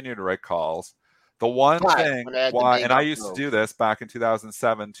continue to write calls. The one thing why, and I used to do this back in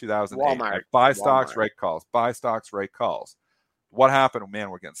 2007, 2008. Walmart, buy stocks, write calls. Buy stocks, write calls. What happened? Man,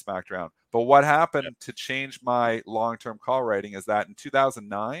 we're getting smacked around. But what happened to change my long-term call writing is that in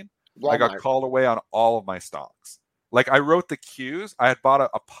 2009, I got called away on all of my stocks. Like I wrote the Qs. I had bought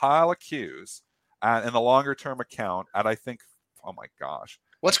a pile of Qs in the longer-term account at I think, oh my gosh.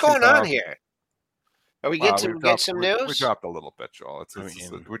 What's going on here? Are we get some news? We dropped a little bit, Joel.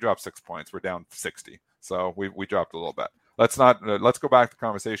 We dropped 6 points. We're down 60. So we dropped a little bit. Let's go back to the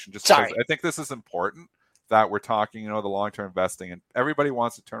conversation. Just because I think this is important. That we're talking, the long-term investing, and everybody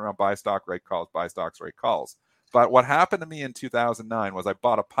wants to turn around, buy stock, rate calls, buy stocks, rate calls. But what happened to me in 2009 was I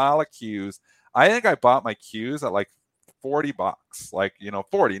bought a pile of Qs. I think I bought my Qs at like $40, like,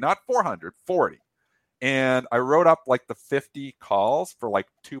 40, not 400, 40. And I wrote up like the 50 calls for like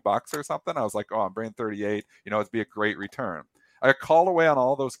 $2 or something. I was like, oh, I'm bringing 38, it'd be a great return. I got called away on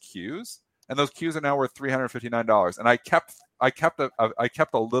all those Qs, and those Qs are now worth $359. And I kept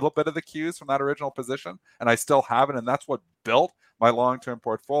a little bit of the Qs from that original position, and I still have it, and that's what built my long-term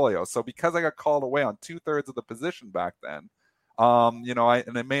portfolio. So because I got called away on 2/3 of the position back then, and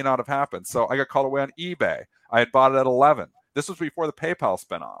it may not have happened. So I got called away on eBay. I had bought it at 11. This was before the PayPal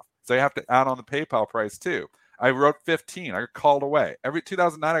spinoff, so you have to add on the PayPal price too. I wrote 15. I got called away. Every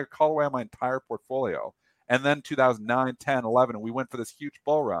 2009, I got called away on my entire portfolio, and then 2009, 10, 11, and we went for this huge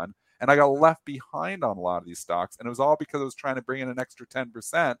bull run. And I got left behind on a lot of these stocks. And it was all because I was trying to bring in an extra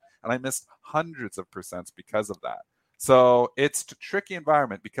 10%. And I missed hundreds of percents because of that. So it's a tricky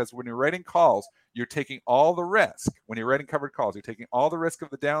environment because when you're writing calls, you're taking all the risk. When you're writing covered calls, you're taking all the risk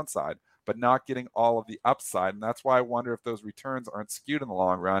of the downside, but not getting all of the upside. And that's why I wonder if those returns aren't skewed in the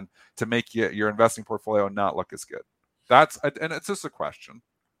long run to make your investing portfolio not look as good. And it's just a question.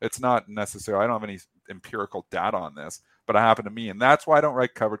 It's not necessarily, I don't have any empirical data on this, but it happened to me. And that's why I don't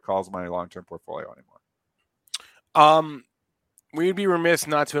write covered calls in my long-term portfolio anymore. We'd be remiss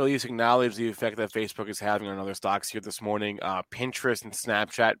not to at least acknowledge the effect that Facebook is having on other stocks here this morning. Pinterest and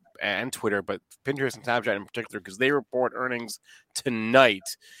Snapchat and Twitter, but Pinterest and Snapchat in particular, because they report earnings tonight.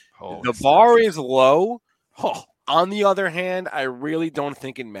 The bar is low. On the other hand, I really don't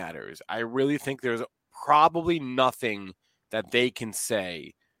think it matters. I really think there's probably nothing that they can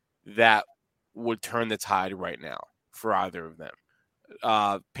say that would turn the tide right now for either of them.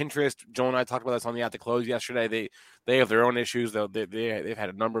 Pinterest, Joe and I talked about this on the At the Close yesterday. They have their own issues. They've had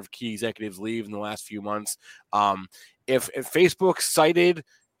a number of key executives leave in the last few months. If Facebook cited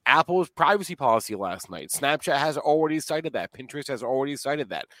Apple's privacy policy last night, Snapchat has already cited that. Pinterest has already cited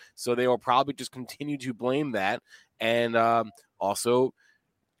that. So they will probably just continue to blame that. And also,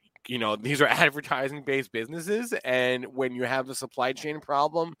 these are advertising-based businesses, and when you have the supply chain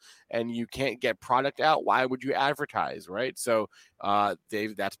problem and you can't get product out, why would you advertise, right? So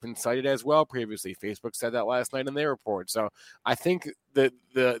that's been cited as well previously. Facebook said that last night in their report. So I think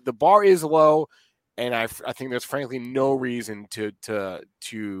the bar is low, and I think there's frankly no reason to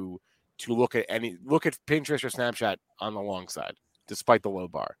look at Pinterest or Snapchat on the long side, despite the low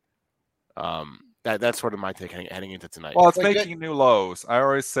bar. That's sort of my take heading into tonight. Well, it's making new lows. I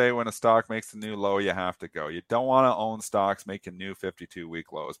always say when a stock makes a new low, you have to go. You don't want to own stocks making new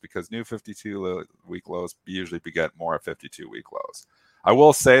 52-week lows because new 52-week lows usually beget more 52-week lows. I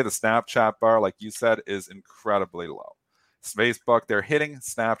will say the Snapchat bar, like you said, is incredibly low. Facebook, they're hitting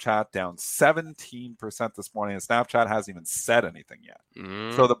Snapchat down 17% this morning, and Snapchat hasn't even said anything yet.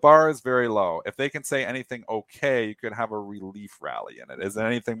 So the bar is very low. If they can say anything okay, you could have a relief rally in it. Is there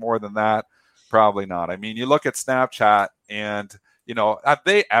anything more than that? Probably not. I mean, you look at Snapchat and,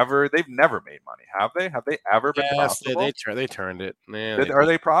 they've never made money, have they? Have they ever been profitable? They turned it. Are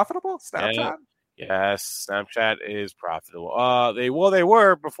they profitable, Snapchat? Yes, Snapchat is profitable. They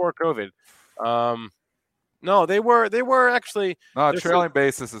were before COVID. No, they were actually. No, trailing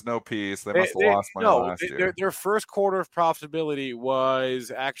basis is no peace. They must have lost money last year. Their first quarter of profitability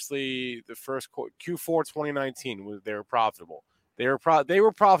was actually the first Q4 2019. They were profitable. They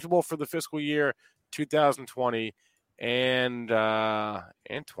were profitable for the fiscal year 2020 and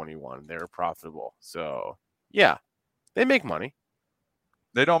 21. They were profitable. So yeah, they make money.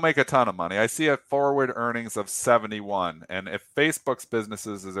 They don't make a ton of money. I see a forward earnings of 71. And if Facebook's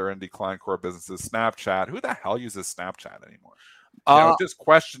businesses are in decline, core businesses, Snapchat, who the hell uses Snapchat anymore? Just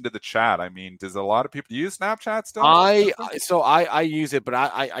question to the chat. I mean, does a lot of people use Snapchat still? I use it, but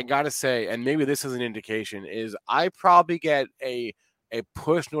I gotta say, and maybe this is an indication, is I probably get a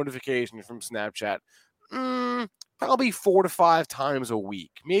push notification from Snapchat probably 4 to 5 times a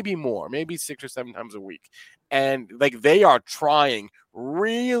week, maybe more, maybe 6 or 7 times a week. And like they are trying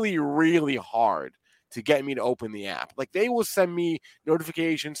really, really hard to get me to open the app. Like they will send me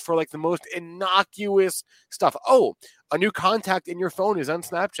notifications for like the most innocuous stuff. Oh, a new contact in your phone is on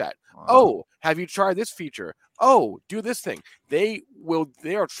Snapchat. Wow. Oh, have you tried this feature? Oh, do this thing. They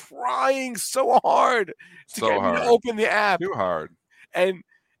are trying so hard to get me to open the app. Too hard. And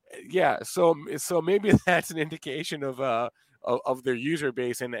yeah, so maybe that's an indication of their user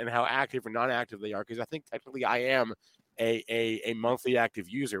base and how active or non-active they are. Because I think technically I am a monthly active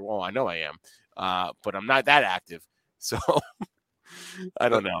user. Well, I know I am, but I'm not that active. So I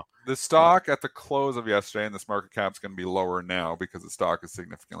don't know. The stock at the close of yesterday, and this market cap is going to be lower now because the stock is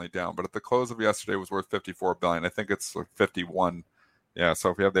significantly down. But at the close of yesterday, was worth $54 billion. I think it's like 51. Yeah.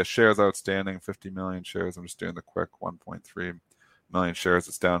 So if we have the shares outstanding, 50 million shares. I'm just doing the quick 1.3 million shares.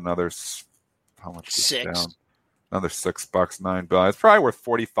 It's down another. How much? Is it down? Another $6, $9 billion. It's probably worth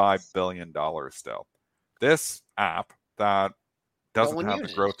 $45 billion still. This app that doesn't have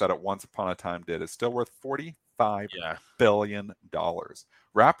the growth that it once upon a time did is still worth $45 billion.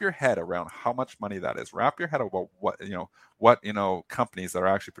 Wrap your head around how much money that is. Wrap your head about what companies that are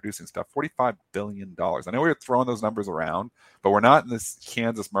actually producing stuff. $45 billion. I know we're throwing those numbers around, but we're not in this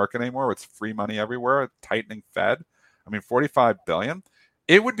Kansas market anymore. It's free money everywhere, tightening Fed. I mean, $45 billion.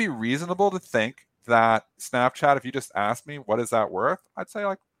 It would be reasonable to think that Snapchat, if you just asked me what is that worth, I'd say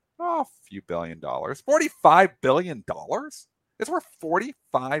like, a few $billion. $45 billion? It's worth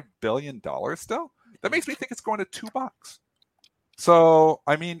 $45 billion still? That makes me think it's going to $2. So,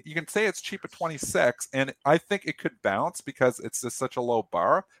 I mean, you can say it's cheap at 26, and I think it could bounce because it's just such a low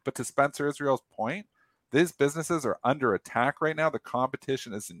bar. But to Spencer Israel's point, these businesses are under attack right now. The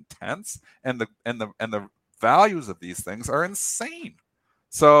competition is intense, and the values of these things are insane.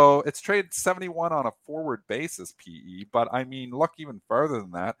 So it's traded 71 on a forward basis PE, but I mean, look even further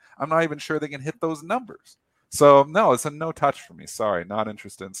than that. I'm not even sure they can hit those numbers. So no, it's a no touch for me. Sorry, not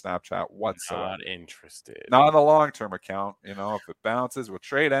interested in Snapchat whatsoever. Not interested. Not in the long-term account. You know, if it bounces, we'll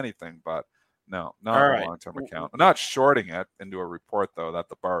trade anything, but no, not in the long-term account. I'm not shorting it into a report, though, that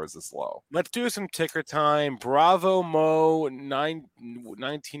the bar is this low. Let's do some ticker time. Bravo Mo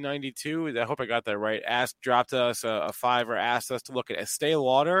 1992. I hope I got that right. Dropped us a $5, asked us to look at Estee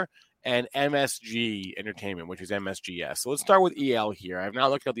Lauder and MSG Entertainment, which is MSGS. So let's start with EL here. I have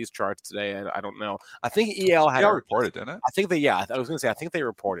not looked at these charts today. I don't know. I think EL had reported, didn't it? I think I was going to say, I think they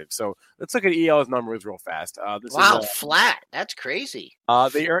reported. So let's look at EL's numbers real fast. Flat. That's crazy.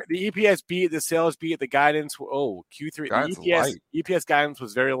 The EPS beat, the sales beat, the guidance. Q3. The EPS guidance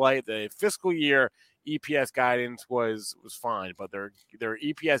was very light. The fiscal year EPS guidance was fine, but their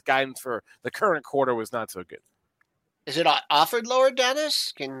EPS guidance for the current quarter was not so good. Is it offered lower,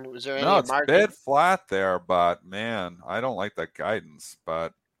 Dennis? Was there any No, it's bid flat there, but man, I don't like that guidance.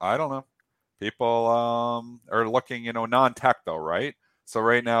 But I don't know. People are looking, non-tech though, right? So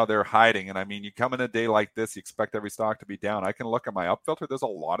right now they're hiding, and I mean, you come in a day like this, you expect every stock to be down. I can look at my up filter. There's a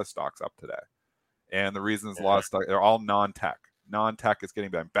lot of stocks up today, and the reason is a lot of stocks. They're all non-tech. Non-tech is getting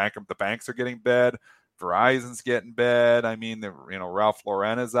bid. The banks are getting bid. Verizon's getting bid. I mean, Ralph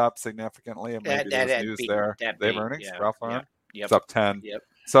Lauren is up significantly. And maybe there's news there. They have earnings. Yeah. Ralph Lauren, it's up 10. Yep.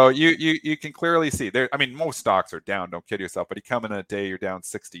 So you can clearly see there. I mean, most stocks are down. Don't kid yourself. But you come in a day, you're down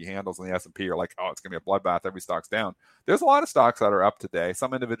 60 handles in the S&P. You're like, oh, it's gonna be a bloodbath. Every stock's down. There's a lot of stocks that are up today.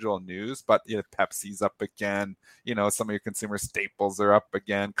 Some individual news, but Pepsi's up again. Some of your consumer staples are up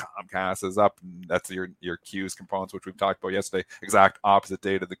again. Comcast is up. And that's your Qs components, which we've talked about yesterday. Exact opposite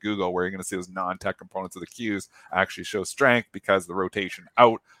day to the Google, where you're going to see those non-tech components of the Qs actually show strength because the rotation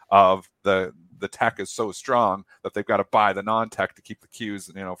out of the tech is so strong that they've got to buy the non-tech to keep the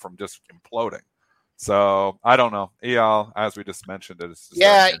Qs, from just imploding. So I don't know. EL, as we just mentioned, I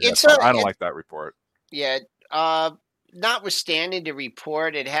don't like that report. Yeah. Notwithstanding the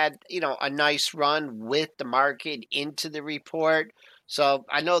report, it had, a nice run with the market into the report. So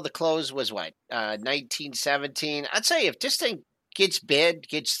I know the close was 1917. I'd say if this thing gets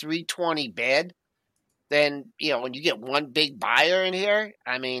 320 bid, then, when you get one big buyer in here,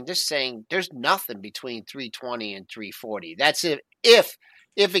 I mean, this thing, there's nothing between 320 and 340. That's if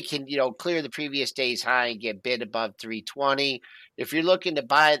it can, clear the previous day's high and get bid above 320. If you're looking to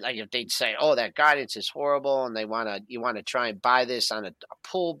buy it, like if they'd say, oh, that guidance is horrible and you want to try and buy this on a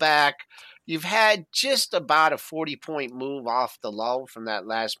pullback, you've had just about a 40-point move off the low from that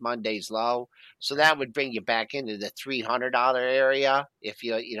last Monday's low. So that would bring you back into the $300 area if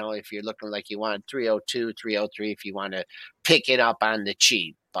you're looking like you want 302, 303 if you want to pick it up on the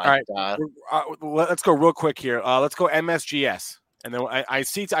cheap. But all right, let's go real quick here. Let's go MSGS. And then I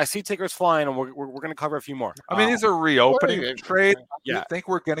see tickers flying, and we're going to cover a few more. I mean, these are reopening trades. Yeah. You think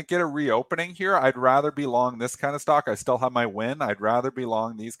we're going to get a reopening here? I'd rather be long this kind of stock. I still have my win. I'd rather be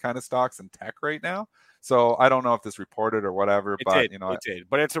long these kind of stocks in tech right now. So I don't know if this reported or whatever, it did.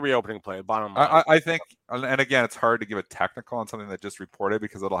 But it's a reopening play. Bottom line. I think, and again, it's hard to give a technical on something that just reported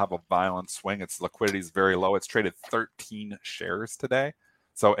because it'll have a violent swing. Its liquidity is very low. It's traded 13 shares today.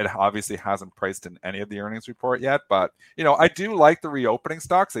 So it obviously hasn't priced in any of the earnings report yet. But, I do like the reopening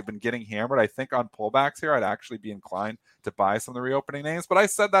stocks. They've been getting hammered. I think on pullbacks here, I'd actually be inclined to buy some of the reopening names. But I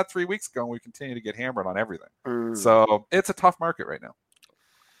said that 3 weeks ago, and we continue to get hammered on everything. So it's a tough market right now.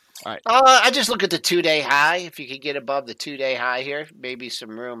 All right. I just look at the 2-day high. If you could get above the 2-day high here, maybe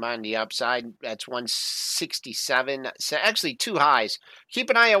some room on the upside. That's 167. So actually, two highs. Keep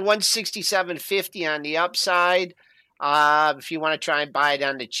an eye on 167.50 on the upside. If you want to try and buy it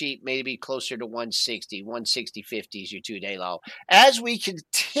on the cheap, maybe closer to 160. 160.50 is your 2-day low. As we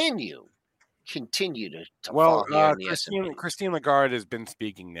continue to fall here in the Christine Lagarde has been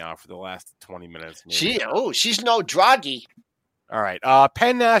speaking now for the last 20 minutes. Maybe. She's no Draghi. All right.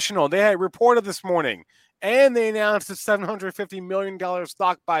 Penn National, they had reported this morning, and they announced a $750 million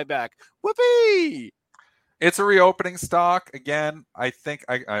stock buyback. Whoopee! It's a reopening stock. Again, I think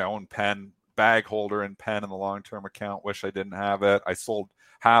I own Penn, bag holder in Penn in the long-term account. Wish I didn't have it. I sold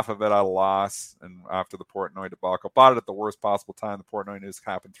half of it at a loss, and after the Portnoy debacle, bought it at the worst possible time. The Portnoy news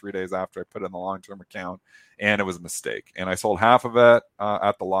happened 3 days after I put it in the long-term account, and it was a mistake. And I sold half of it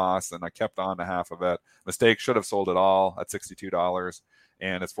at the loss, and I kept on to half of it. Mistake, should have sold it all at $62,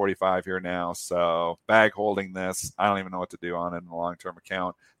 and it's $45 here now. So bag holding this, I don't even know what to do on it in the long-term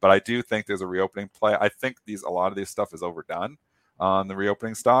account. But I do think there's a reopening play. I think a lot of this stuff is overdone on the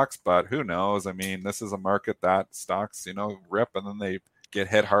reopening stocks, but who knows? I mean, this is a market that stocks, rip, and then they get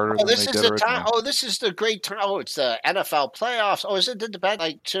hit harder than they did originally. This is the great time. It's the NFL playoffs. Is it the debate?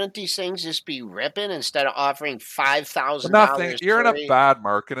 Like, shouldn't these things just be ripping instead of offering $5,000? Nothing. You're in a bad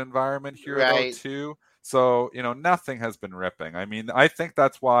market environment here, right, though, too. So, nothing has been ripping. I mean, I think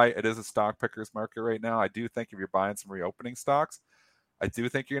that's why it is a stock picker's market right now. I do think if you're buying some reopening stocks, I do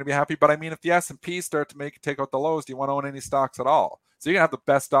think you're going to be happy. But I mean, if the S&P start to take out the lows, do you want to own any stocks at all? So you're going to have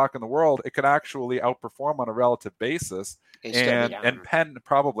the best stock in the world. It could actually outperform on a relative basis. And Penn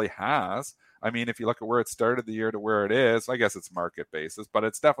probably has. I mean, if you look at where it started the year to where it is, I guess it's market basis, but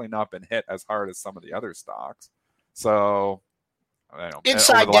it's definitely not been hit as hard as some of the other stocks. So,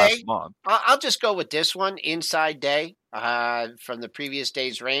 inside over the day, last month. I'll just go with this one, inside day from the previous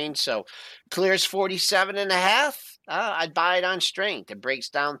day's range. So clears 47.5. I'd buy it on strength. It breaks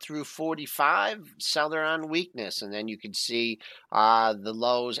down through 45, seller on weakness. And then you can see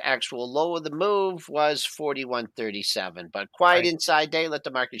the actual low of the move was 41.37. But quiet inside day, let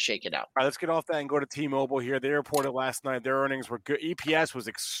the market shake it out. All right, let's get off that and go to T-Mobile here. They reported last night their earnings were good. EPS was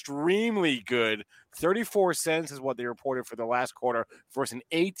extremely good. 34 cents is what they reported for the last quarter versus an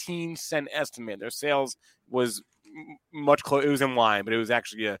 18-cent estimate. Their sales was much closer. It was in line, but it was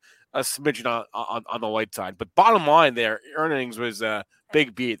actually a smidgen on the light side. But bottom line, their earnings was a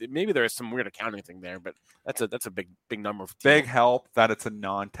big beat. Maybe there's some weird accounting thing there, but that's a big number. Big help that it's a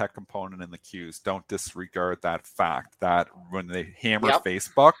non-tech component in the Qs. Don't disregard that fact that when they hammer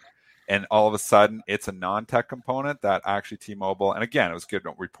Facebook and all of a sudden it's a non-tech component that actually T-Mobile, and again, it was a good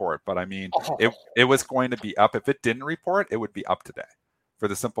report, but I mean, it was going to be up. If it didn't report, it would be up today. For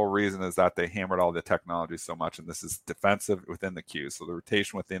the simple reason is that they hammered all the technology so much, and this is defensive within the queue. So the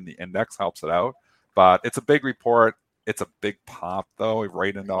rotation within the index helps it out. But it's a big report. It's a big pop, though,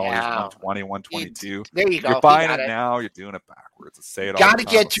 right into all these 120, 122. There you go. You're buying it now. You're doing it backwards. I say it all the time. Got to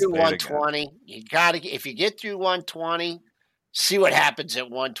get through 120. You got to. If you get through 120, see what happens at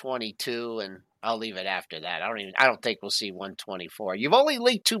 122, and I'll leave it after that. I don't think we'll see 124. You've only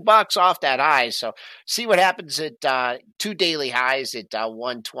leaked $2 off that high, so see what happens at 2 daily highs at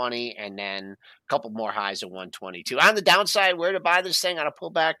 120, and then a couple more highs at 122. On the downside, where to buy this thing on a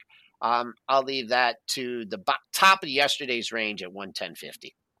pullback? I'll leave that to the top of yesterday's range at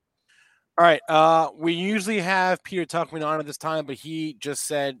 110.50. All right. We usually have Peter Tuchman on at this time, but he just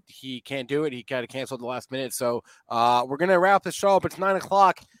said he can't do it. He kind of canceled the last minute, so we're gonna wrap the show up. It's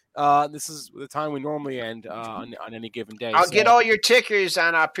 9:00. This is the time we normally end on any given day. I'll get all your tickers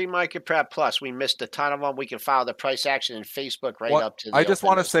on our Pre-Market Prep Plus. We missed a ton of them. We can file the price action in Facebook up to the I just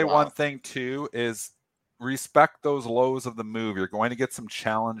want to say well. one thing, too, is respect those lows of the move. You're going to get some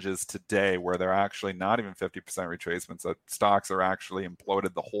challenges today where they're actually not even 50% retracements. That stocks are actually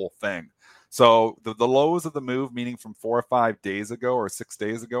imploded the whole thing. So the lows of the move, meaning from 4 or 5 days ago or 6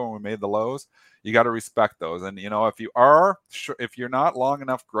 days ago when we made the lows, you got to respect those. And, if you're not long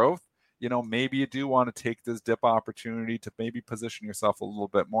enough growth, maybe you do want to take this dip opportunity to maybe position yourself a little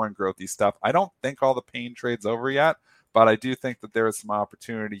bit more in growthy stuff. I don't think all the pain trade's over yet, but I do think that there is some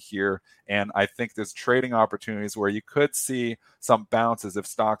opportunity here. And I think there's trading opportunities where you could see some bounces if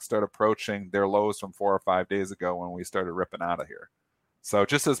stocks start approaching their lows from 4 or 5 days ago when we started ripping out of here. So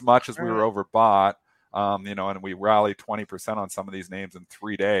just as much as we were overbought, and we rallied 20% on some of these names in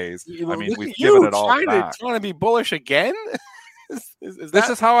 3 days. I mean, we've given it all back. Trying to be bullish again? This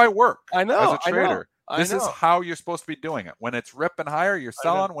is how I work. I know. As a trader. This is how you're supposed to be doing it. When it's ripping higher, you're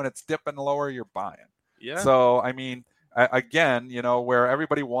selling. When it's dipping lower, you're buying. Yeah. So, I mean, again, where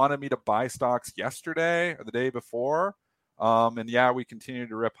everybody wanted me to buy stocks yesterday or the day before, and we continue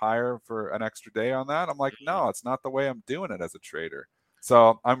to rip higher for an extra day on that. I'm like, no, it's not the way I'm doing it as a trader.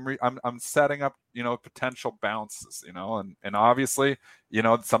 So I'm setting up, potential bounces, and obviously,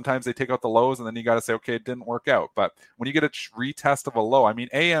 sometimes they take out the lows and then you got to say, okay, it didn't work out. But when you get a retest of a low, I mean,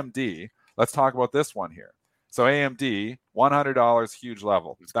 AMD, let's talk about this one here. So AMD, $100, huge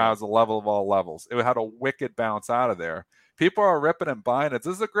level. That was the level of all levels. It had a wicked bounce out of there. People are ripping and buying it.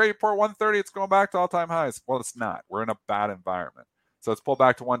 This is a great report, 130. It's going back to all-time highs. Well, it's not. We're in a bad environment. So it's pulled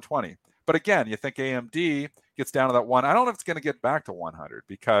back to 120. But again, you think AMD gets down to that one. I don't know if it's going to get back to 100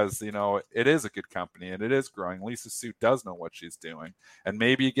 because, it is a good company and it is growing. Lisa Su does know what she's doing. And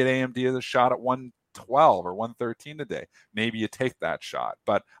maybe you get AMD as a shot at 112 or 113 today. Maybe you take that shot.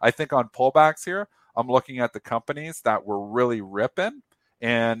 But I think on pullbacks here, I'm looking at the companies that were really ripping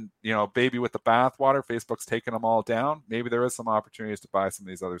and, baby with the bathwater, Facebook's taking them all down. Maybe there is some opportunities to buy some of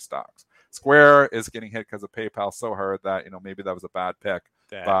these other stocks. Square is getting hit because of PayPal so hard that, maybe that was a bad pick.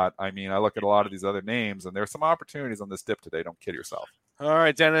 But I mean, I look at a lot of these other names and there's some opportunities on this dip today. Don't kid yourself. All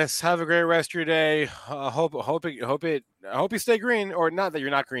right, Dennis, have a great rest of your day. I hope you stay green, or not that you're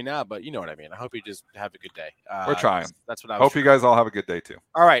not green now, but you know what I mean. I hope you just have a good day. We're trying. That's what I hope you guys all have a good day too.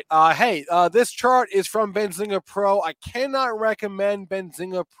 All right. Hey, this chart is from Benzinga Pro. I cannot recommend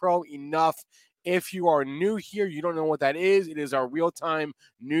Benzinga Pro enough. If you are new here, you don't know what that is. It is our real-time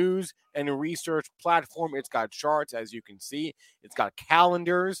news and research platform. It's got charts, as you can see. It's got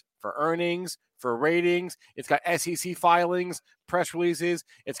calendars for earnings, for ratings. It's got SEC filings, press releases.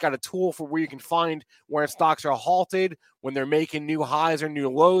 It's got a tool for where you can find where stocks are halted, when they're making new highs or new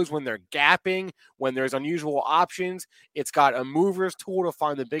lows, when they're gapping, when there's unusual options. It's got a movers tool to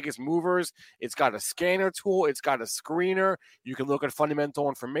find the biggest movers. It's got a scanner tool. It's got a screener. You can look at fundamental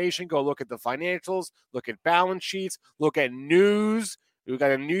information, go look at the financials, look at balance sheets, look at news. We've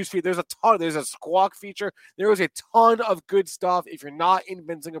got a news feed. There's a ton. There's a squawk feature. There is a ton of good stuff. If you're not in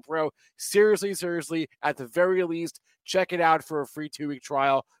Benzinga Pro, seriously, at the very least, check it out for a free 2-week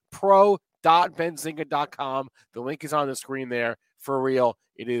trial. pro.benzinga.com. The link is on the screen there. For real,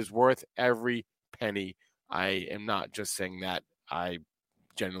 it is worth every penny. I am not just saying that. I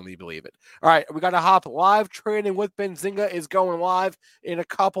genuinely believe it. All right, we got to hop live. Trading with Benzinga is going live in a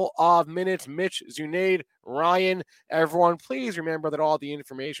couple of minutes. Mitch, Zunaid, Ryan, everyone, please remember that all the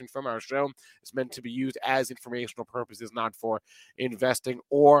information from our show is meant to be used as informational purposes, not for investing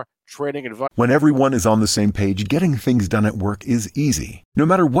or trading advice. When everyone is on the same page, getting things done at work is easy. No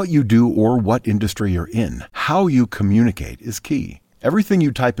matter what you do or what industry you're in, how you communicate is key. Everything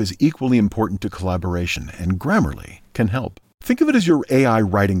you type is equally important to collaboration, and Grammarly can help. Think of it as your AI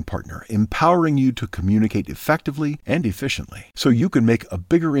writing partner, empowering you to communicate effectively and efficiently so you can make a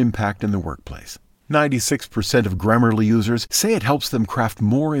bigger impact in the workplace. 96% of Grammarly users say it helps them craft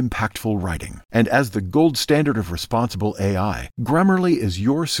more impactful writing. And as the gold standard of responsible AI, Grammarly is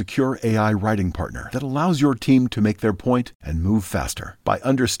your secure AI writing partner that allows your team to make their point and move faster. By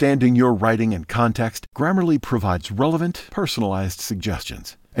understanding your writing and context, Grammarly provides relevant, personalized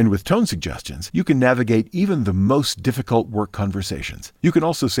suggestions. And with tone suggestions, you can navigate even the most difficult work conversations. You can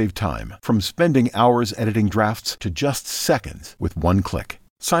also save time, from spending hours editing drafts to just seconds with one click.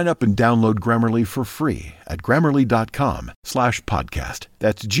 Sign up and download Grammarly for free at Grammarly.com/podcast.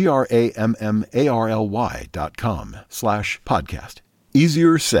 That's GRAMMARLY.com/podcast.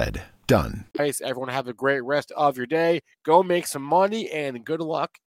 Easier said, done. Everyone have a great rest of your day. Go make some money and good luck